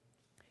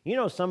 You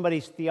know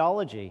somebody's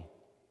theology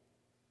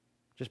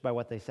just by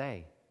what they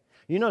say.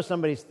 You know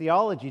somebody's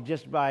theology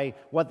just by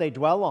what they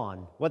dwell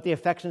on, what the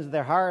affections of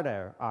their heart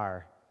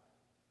are.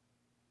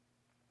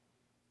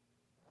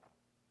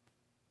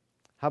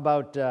 How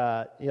about,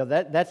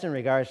 that's in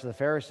regards to the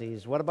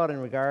Pharisees. What about in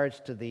regards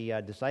to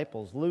the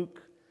disciples?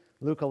 Luke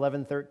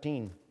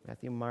 11:13.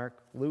 Matthew,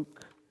 Mark,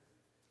 Luke.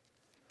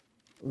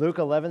 Luke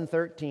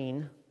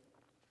 11:13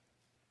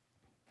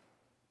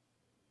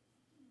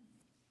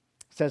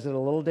 says it a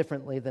little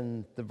differently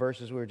than the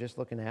verses we were just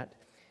looking at.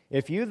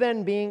 If you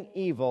then, being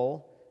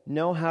evil,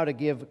 know how to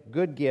give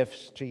good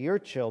gifts to your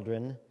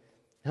children,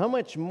 how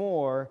much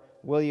more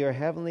will your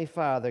heavenly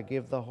Father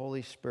give the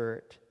Holy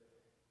Spirit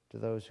to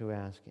those who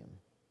ask him?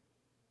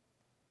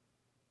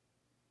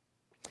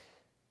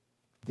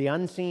 The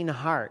unseen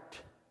heart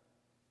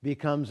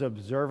becomes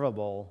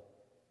observable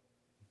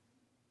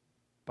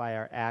by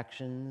our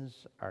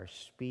actions, our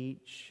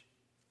speech.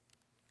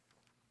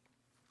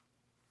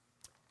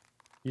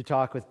 You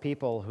talk with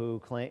people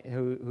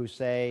who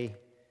say,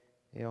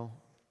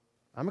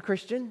 I'm a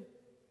Christian.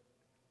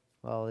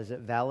 Well, is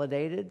it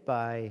validated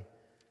by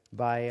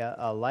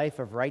a life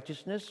of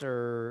righteousness,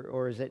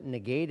 or is it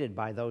negated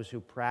by those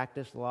who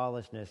practice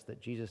lawlessness that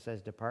Jesus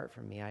says, depart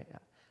from me, I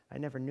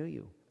never knew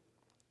you.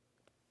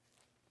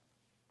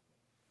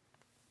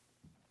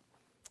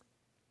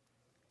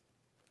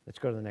 Let's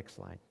go to the next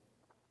slide.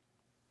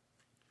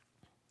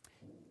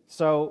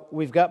 So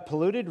we've got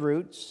polluted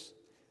roots,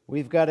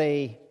 we've got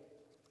a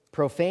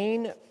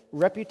profane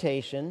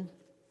reputation,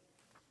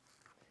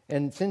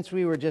 and since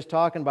we were just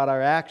talking about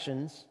our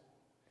actions,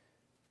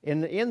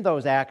 in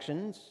those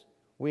actions,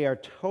 we are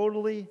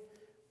totally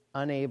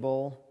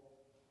unable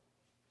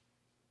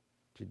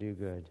to do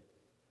good.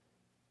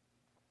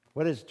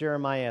 What does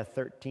Jeremiah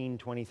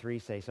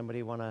 13:23 say?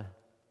 Somebody want to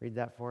read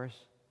that for us?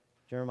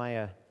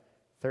 Jeremiah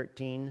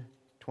 13:23.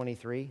 Can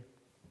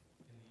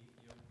the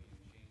Ethiopian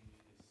change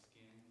his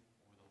skin,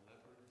 or the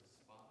leopard his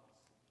spots?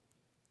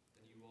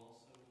 Then you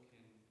also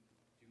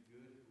can do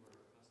good who are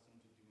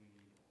accustomed to doing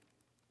evil.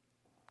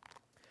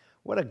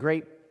 What a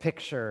great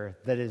picture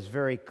that is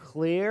very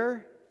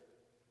clear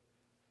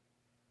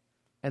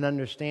and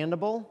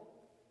understandable.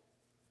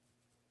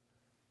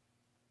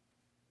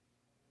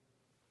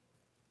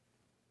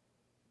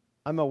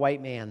 I'm a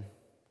white man,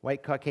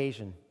 white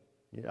Caucasian.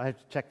 I have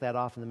to check that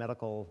off in the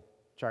medical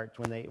charts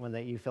when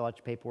you fill out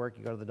your paperwork,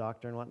 you go to the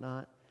doctor and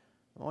whatnot.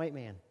 I'm a white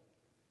man.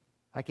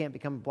 I can't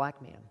become a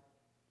black man.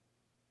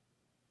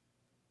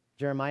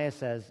 Jeremiah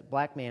says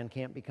black man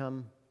can't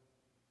become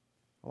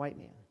a white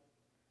man.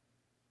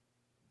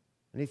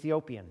 An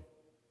Ethiopian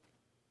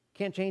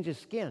can't change his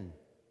skin.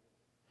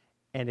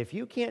 And if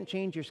you can't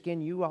change your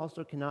skin, you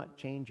also cannot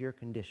change your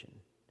condition,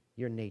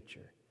 your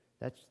nature.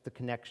 That's the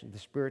connection, the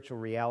spiritual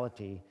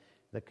reality,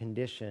 the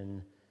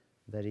condition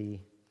that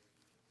he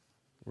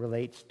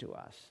relates to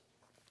us.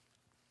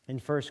 In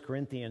 1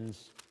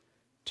 Corinthians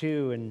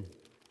 2 and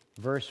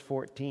verse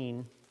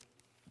 14,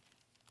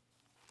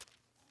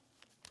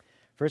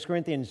 1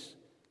 Corinthians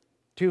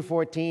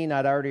 2:14,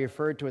 I'd already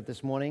referred to it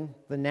this morning.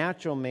 The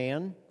natural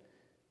man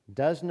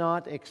does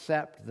not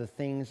accept the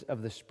things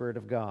of the Spirit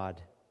of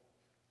God.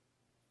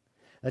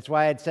 That's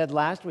why I'd said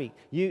last week,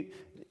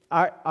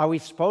 are we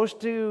supposed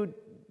to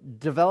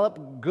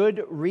develop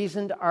good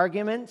reasoned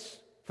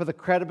arguments for the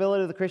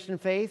credibility of the Christian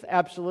faith?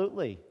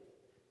 Absolutely.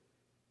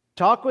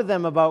 Talk with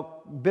them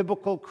about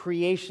biblical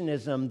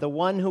creationism, the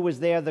one who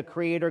was there, the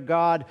Creator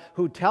God,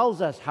 who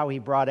tells us how He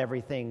brought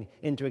everything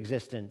into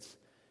existence.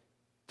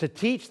 To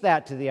teach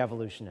that to the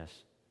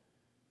evolutionists.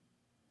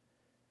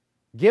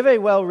 Give a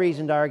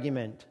well-reasoned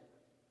argument.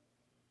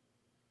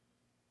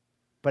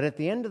 But at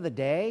the end of the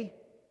day,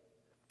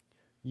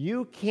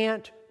 you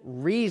can't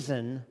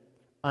reason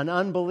an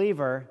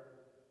unbeliever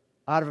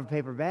out of a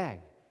paper bag.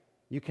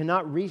 You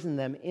cannot reason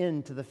them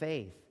into the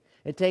faith.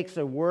 It takes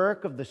a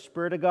work of the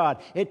Spirit of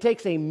God. It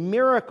takes a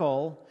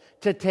miracle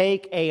to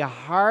take a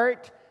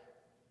heart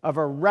of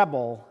a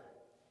rebel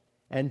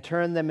and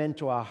turn them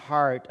into a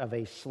heart of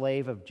a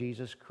slave of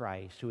Jesus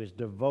Christ who is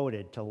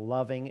devoted to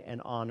loving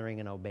and honoring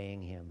and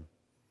obeying Him.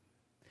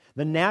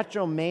 The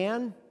natural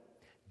man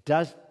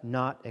does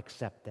not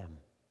accept them.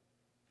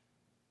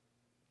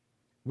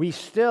 We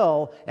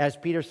still, as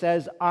Peter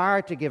says,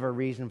 are to give a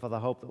reason for the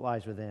hope that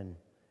lies within.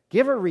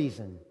 Give a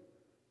reason.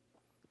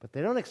 But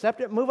they don't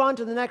accept it. Move on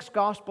to the next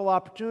gospel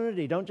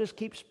opportunity. Don't just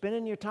keep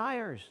spinning your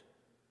tires.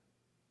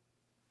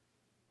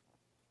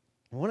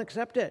 They won't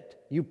accept it.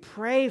 You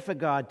pray for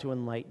God to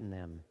enlighten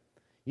them.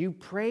 You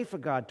pray for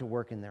God to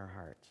work in their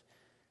hearts.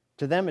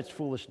 To them, it's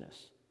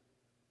foolishness.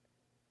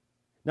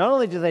 Not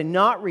only do they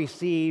not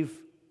receive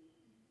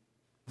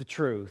the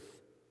truth,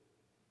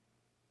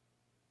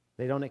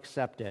 they don't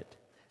accept it,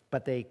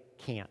 but they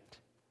can't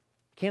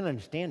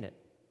understand it.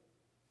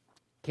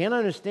 Can't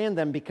understand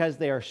them because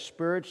they are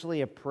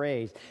spiritually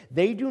appraised.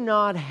 They do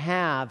not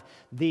have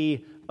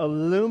the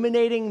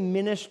illuminating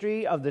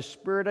ministry of the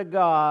Spirit of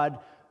God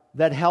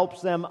that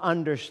helps them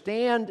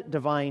understand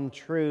divine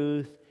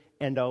truth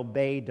and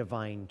obey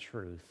divine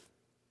truth.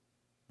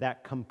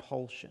 That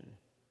compulsion.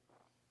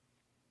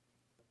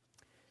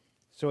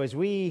 So as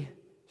we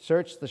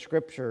search the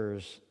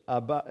Scriptures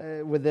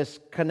with this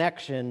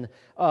connection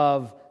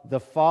of the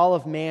fall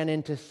of man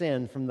into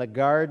sin from the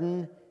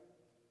garden,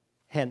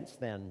 hence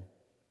then,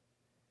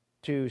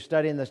 to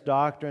studying this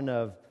doctrine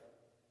of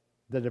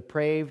the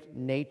depraved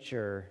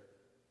nature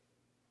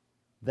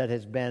that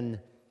has been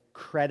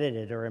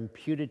credited or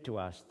imputed to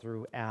us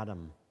through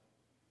Adam.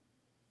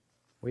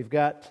 We've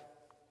got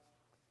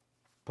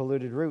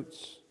polluted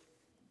roots.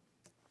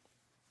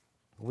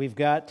 We've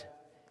got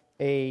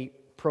a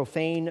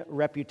profane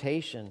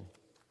reputation.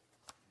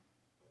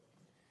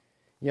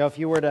 You know, if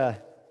you were to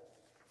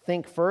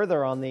think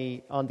further on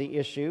the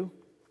issue,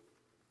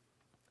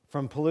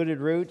 from polluted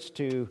roots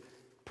to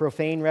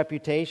profane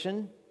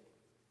reputation,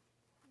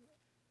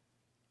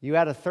 you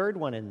add a third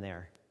one in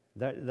there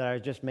that I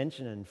was just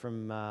mentioning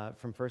from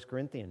 1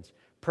 Corinthians.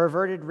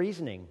 Perverted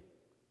reasoning.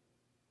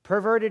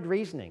 Perverted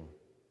reasoning.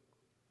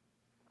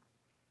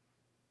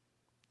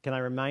 Can I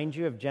remind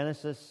you of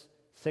Genesis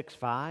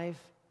 6:5,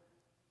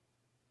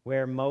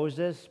 where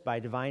Moses, by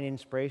divine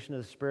inspiration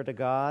of the Spirit of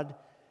God,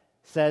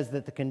 says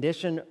that the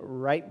condition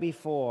right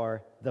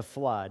before the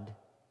flood,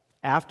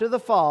 after the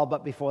fall,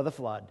 but before the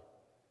flood,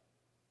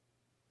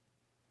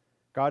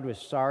 God was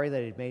sorry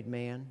that He'd made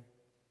man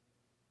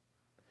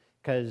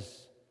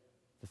because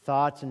the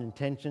thoughts and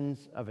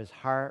intentions of His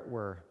heart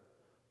were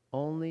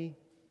only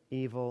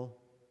evil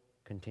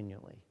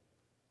continually.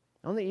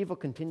 Only evil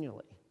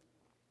continually.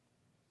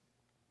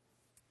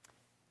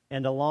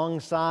 And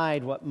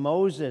alongside what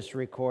Moses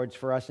records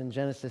for us in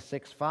Genesis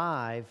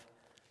 6:5,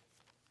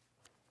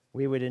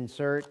 we would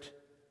insert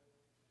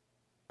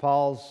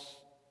Paul's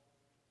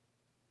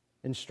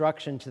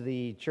instruction to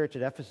the church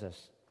at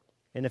Ephesus.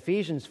 In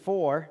Ephesians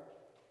 4,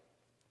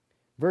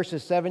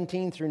 verses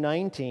 17 through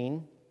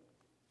 19,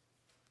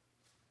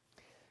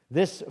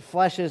 this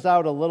fleshes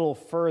out a little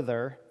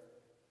further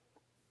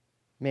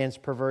man's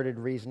perverted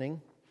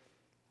reasoning.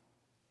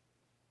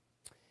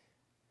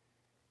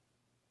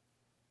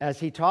 As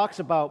he talks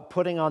about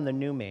putting on the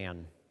new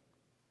man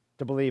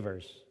to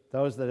believers,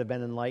 those that have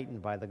been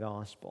enlightened by the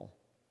gospel.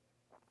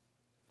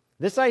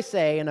 This I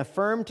say and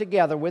affirm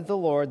together with the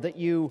Lord, that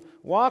you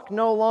walk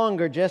no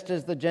longer just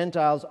as the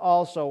Gentiles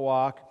also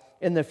walk,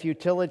 in the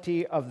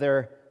futility of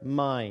their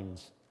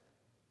minds.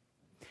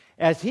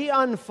 As he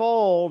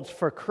unfolds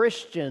for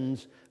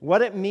Christians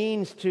what it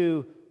means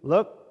to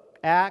look,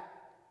 act,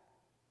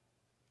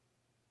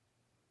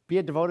 be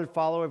a devoted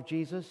follower of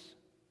Jesus,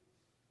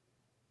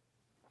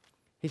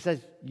 he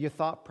says your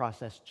thought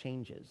process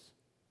changes.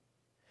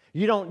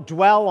 You don't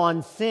dwell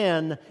on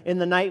sin in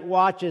the night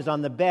watches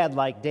on the bed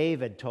like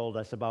David told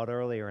us about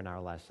earlier in our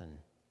lesson.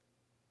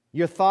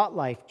 Your thought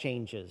life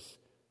changes.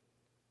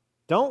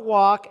 Don't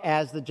walk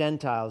as the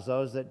Gentiles,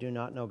 those that do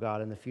not know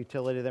God, in the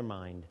futility of their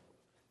mind.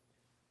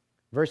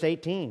 Verse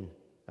 18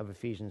 of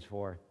Ephesians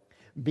 4,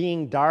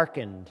 being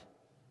darkened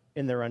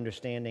in their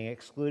understanding,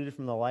 excluded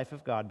from the life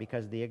of God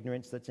because of the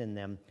ignorance that's in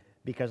them,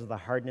 because of the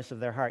hardness of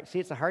their heart. See,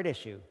 it's a heart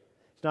issue.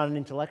 It's not an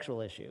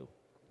intellectual issue.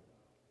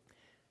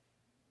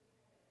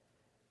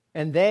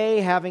 And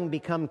they, having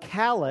become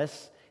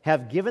callous,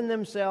 have given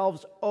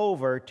themselves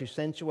over to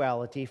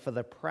sensuality for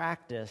the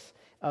practice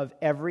of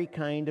every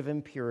kind of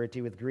impurity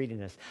with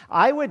greediness.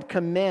 I would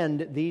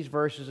commend these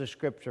verses of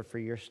Scripture for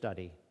your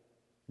study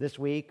this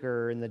week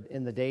or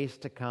in the days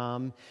to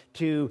come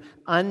to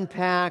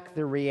unpack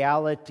the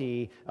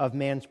reality of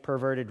man's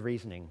perverted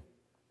reasoning.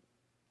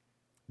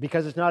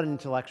 Because it's not an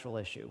intellectual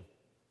issue.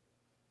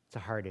 It's a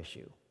heart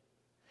issue.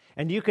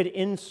 And you could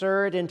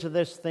insert into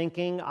this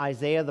thinking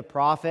Isaiah the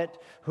prophet,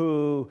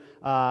 who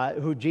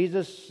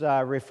Jesus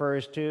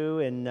refers to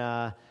in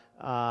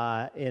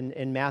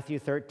Matthew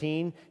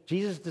 13.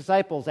 Jesus'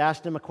 disciples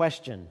asked him a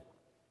question.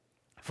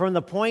 From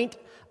the point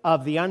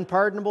of the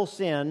unpardonable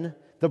sin,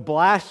 the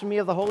blasphemy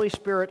of the Holy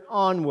Spirit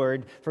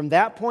onward, from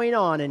that point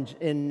on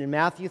in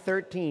Matthew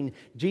 13,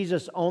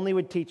 Jesus only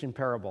would teach in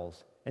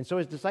parables. And so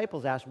his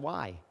disciples asked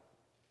why.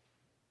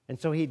 And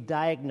so he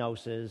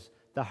diagnoses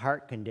the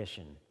heart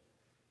condition,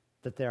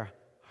 that they're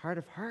hard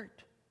of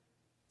heart.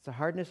 It's a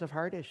hardness of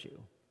heart issue.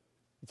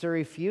 It's a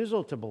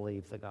refusal to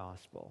believe the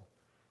gospel.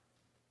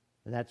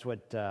 And that's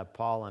what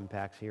Paul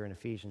unpacks here in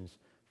Ephesians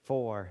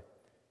 4,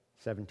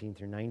 17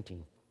 through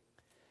 19.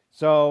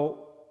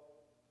 So,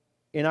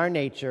 in our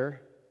nature,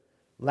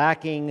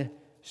 lacking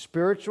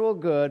spiritual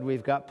good,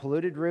 we've got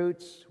polluted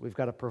roots, we've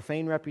got a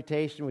profane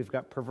reputation, we've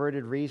got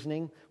perverted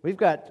reasoning, we've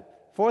got,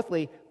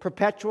 fourthly,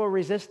 perpetual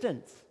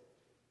resistance.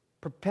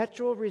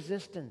 Perpetual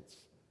resistance.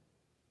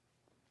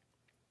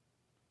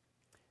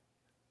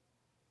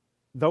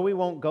 Though we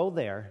won't go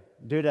there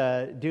due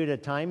to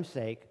time's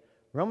sake,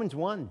 Romans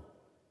 1.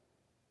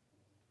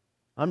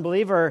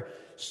 Unbeliever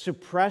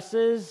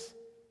suppresses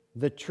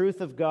the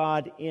truth of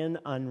God in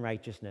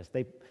unrighteousness.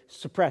 They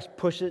suppress,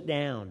 push it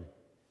down,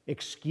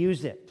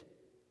 excuse it,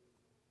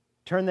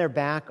 turn their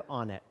back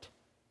on it,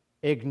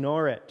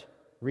 ignore it,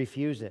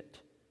 refuse it,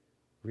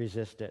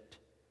 resist it.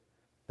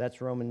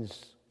 That's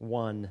Romans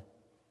 1.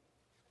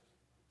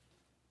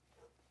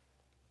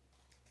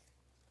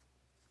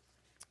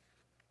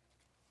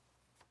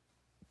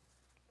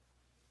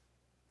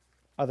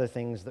 Other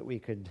things that we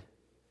could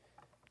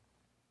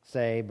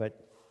say,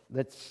 but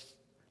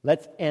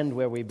let's end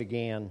where we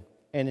began.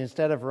 And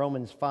instead of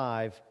Romans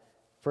 5,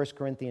 1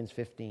 Corinthians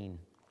 15.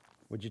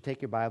 Would you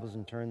take your Bibles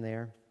and turn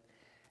there?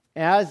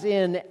 As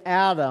in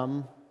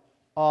Adam,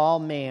 all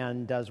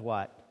man does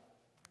what?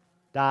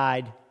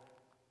 Died.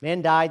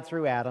 Man died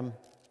through Adam.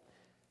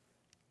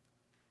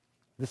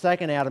 The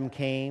second Adam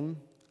came,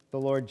 the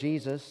Lord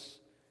Jesus.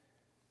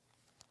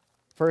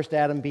 First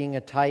Adam being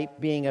a type,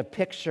 being a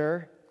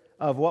picture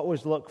of what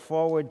was looked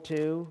forward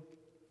to.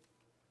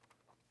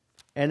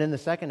 And in the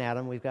second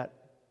Adam, we've got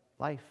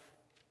life.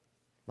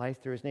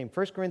 Life through his name.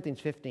 1 Corinthians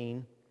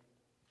 15,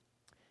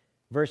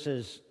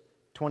 verses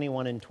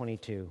 21 and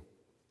 22.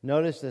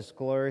 Notice this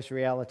glorious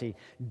reality.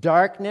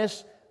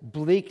 Darkness,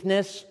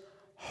 bleakness,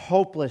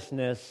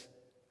 hopelessness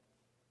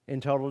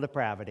in total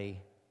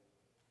depravity.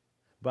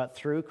 But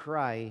through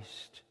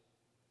Christ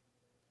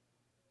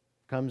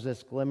comes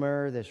this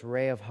glimmer, this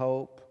ray of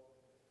hope.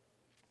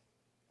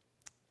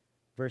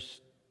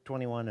 Verse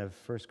 21 of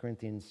 1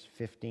 Corinthians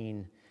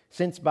 15.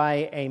 Since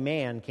by a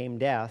man came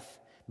death,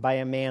 by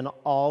a man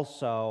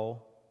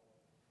also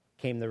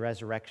came the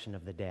resurrection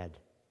of the dead.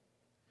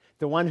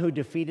 The one who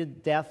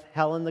defeated death,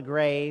 hell, and the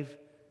grave,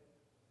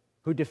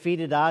 who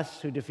defeated us,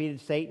 who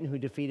defeated Satan, who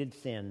defeated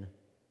sin.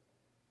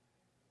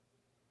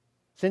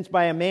 Since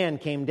by a man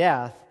came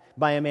death,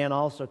 by a man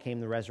also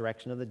came the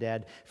resurrection of the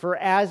dead. For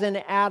as in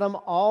Adam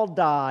all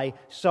die,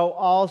 so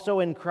also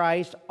in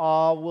Christ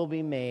all will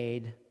be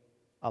made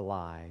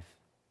alive.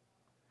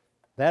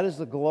 That is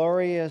the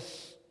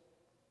glorious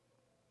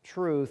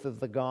truth of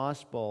the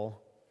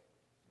gospel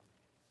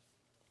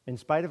in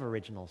spite of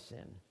original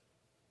sin.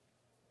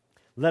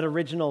 Let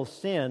original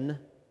sin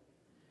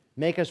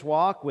make us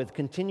walk with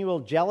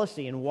continual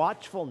jealousy and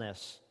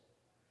watchfulness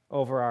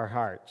over our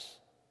hearts.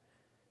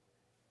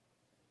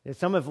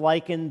 Some have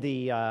likened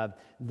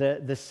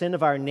the sin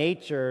of our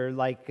nature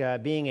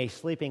like being a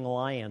sleeping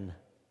lion.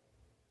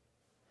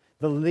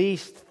 The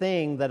least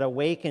thing that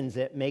awakens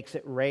it makes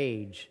it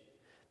rage.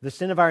 The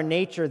sin of our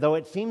nature, though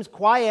it seems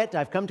quiet,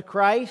 I've come to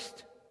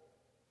Christ,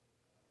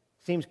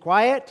 seems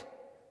quiet,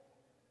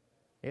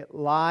 it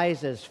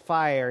lies as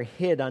fire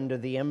hid under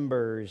the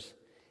embers.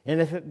 And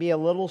if it be a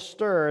little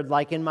stirred,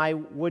 like in my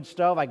wood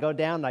stove, I go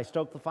down and I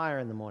stoke the fire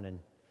in the morning.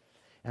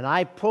 And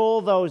I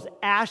pull those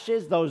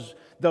ashes,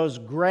 those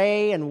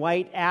gray and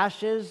white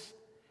ashes,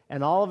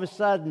 and all of a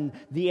sudden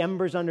the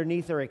embers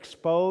underneath are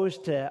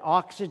exposed to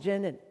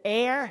oxygen and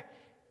air,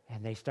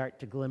 and they start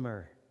to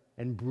glimmer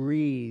and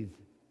breathe.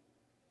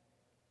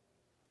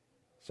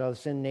 So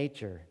sin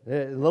nature,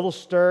 a little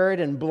stirred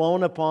and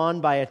blown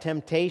upon by a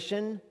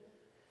temptation,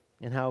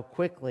 and how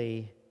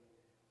quickly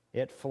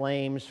it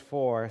flames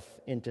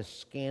forth into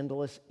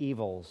scandalous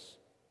evils.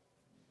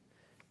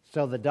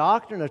 So the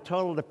doctrine of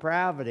total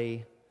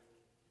depravity,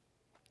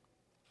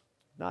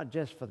 not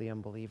just for the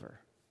unbeliever,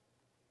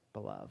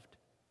 beloved,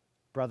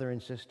 brother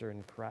and sister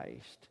in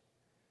Christ.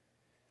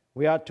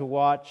 We ought to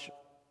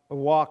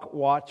walk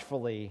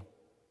watchfully,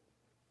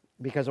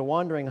 because a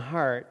wandering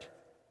heart,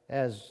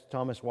 as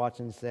Thomas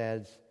Watson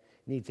says,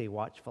 needs a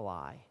watchful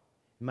eye.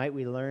 Might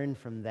we learn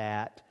from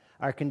that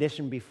our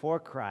condition before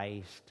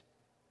Christ,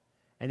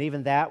 and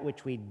even that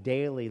which we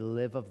daily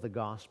live of the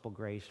gospel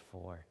grace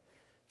for.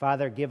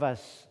 Father, give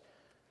us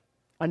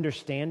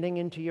understanding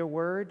into your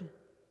word.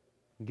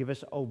 Give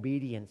us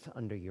obedience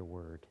under your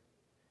word.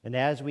 And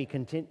as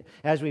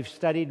we've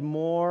studied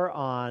more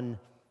on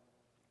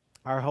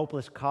our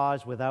hopeless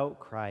cause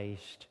without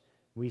Christ,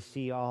 we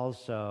see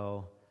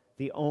also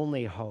the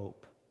only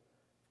hope,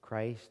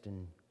 Christ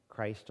and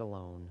Christ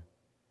alone.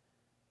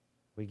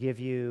 We give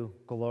you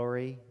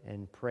glory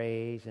and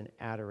praise and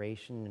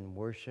adoration and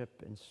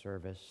worship and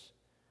service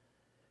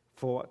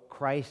for what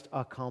Christ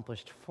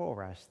accomplished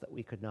for us that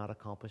we could not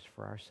accomplish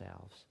for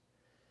ourselves.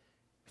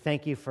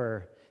 Thank you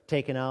for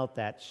taking out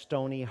that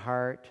stony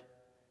heart,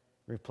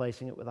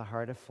 replacing it with a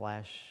heart of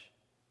flesh,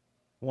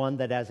 one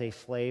that as a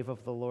slave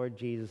of the Lord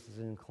Jesus is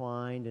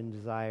inclined and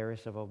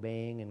desirous of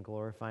obeying and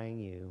glorifying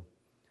you.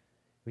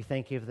 We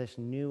thank you for this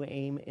new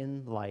aim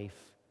in life,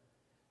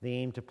 the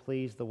aim to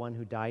please the one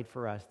who died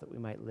for us that we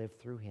might live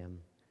through him.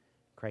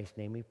 In Christ's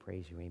name we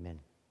praise you. Amen.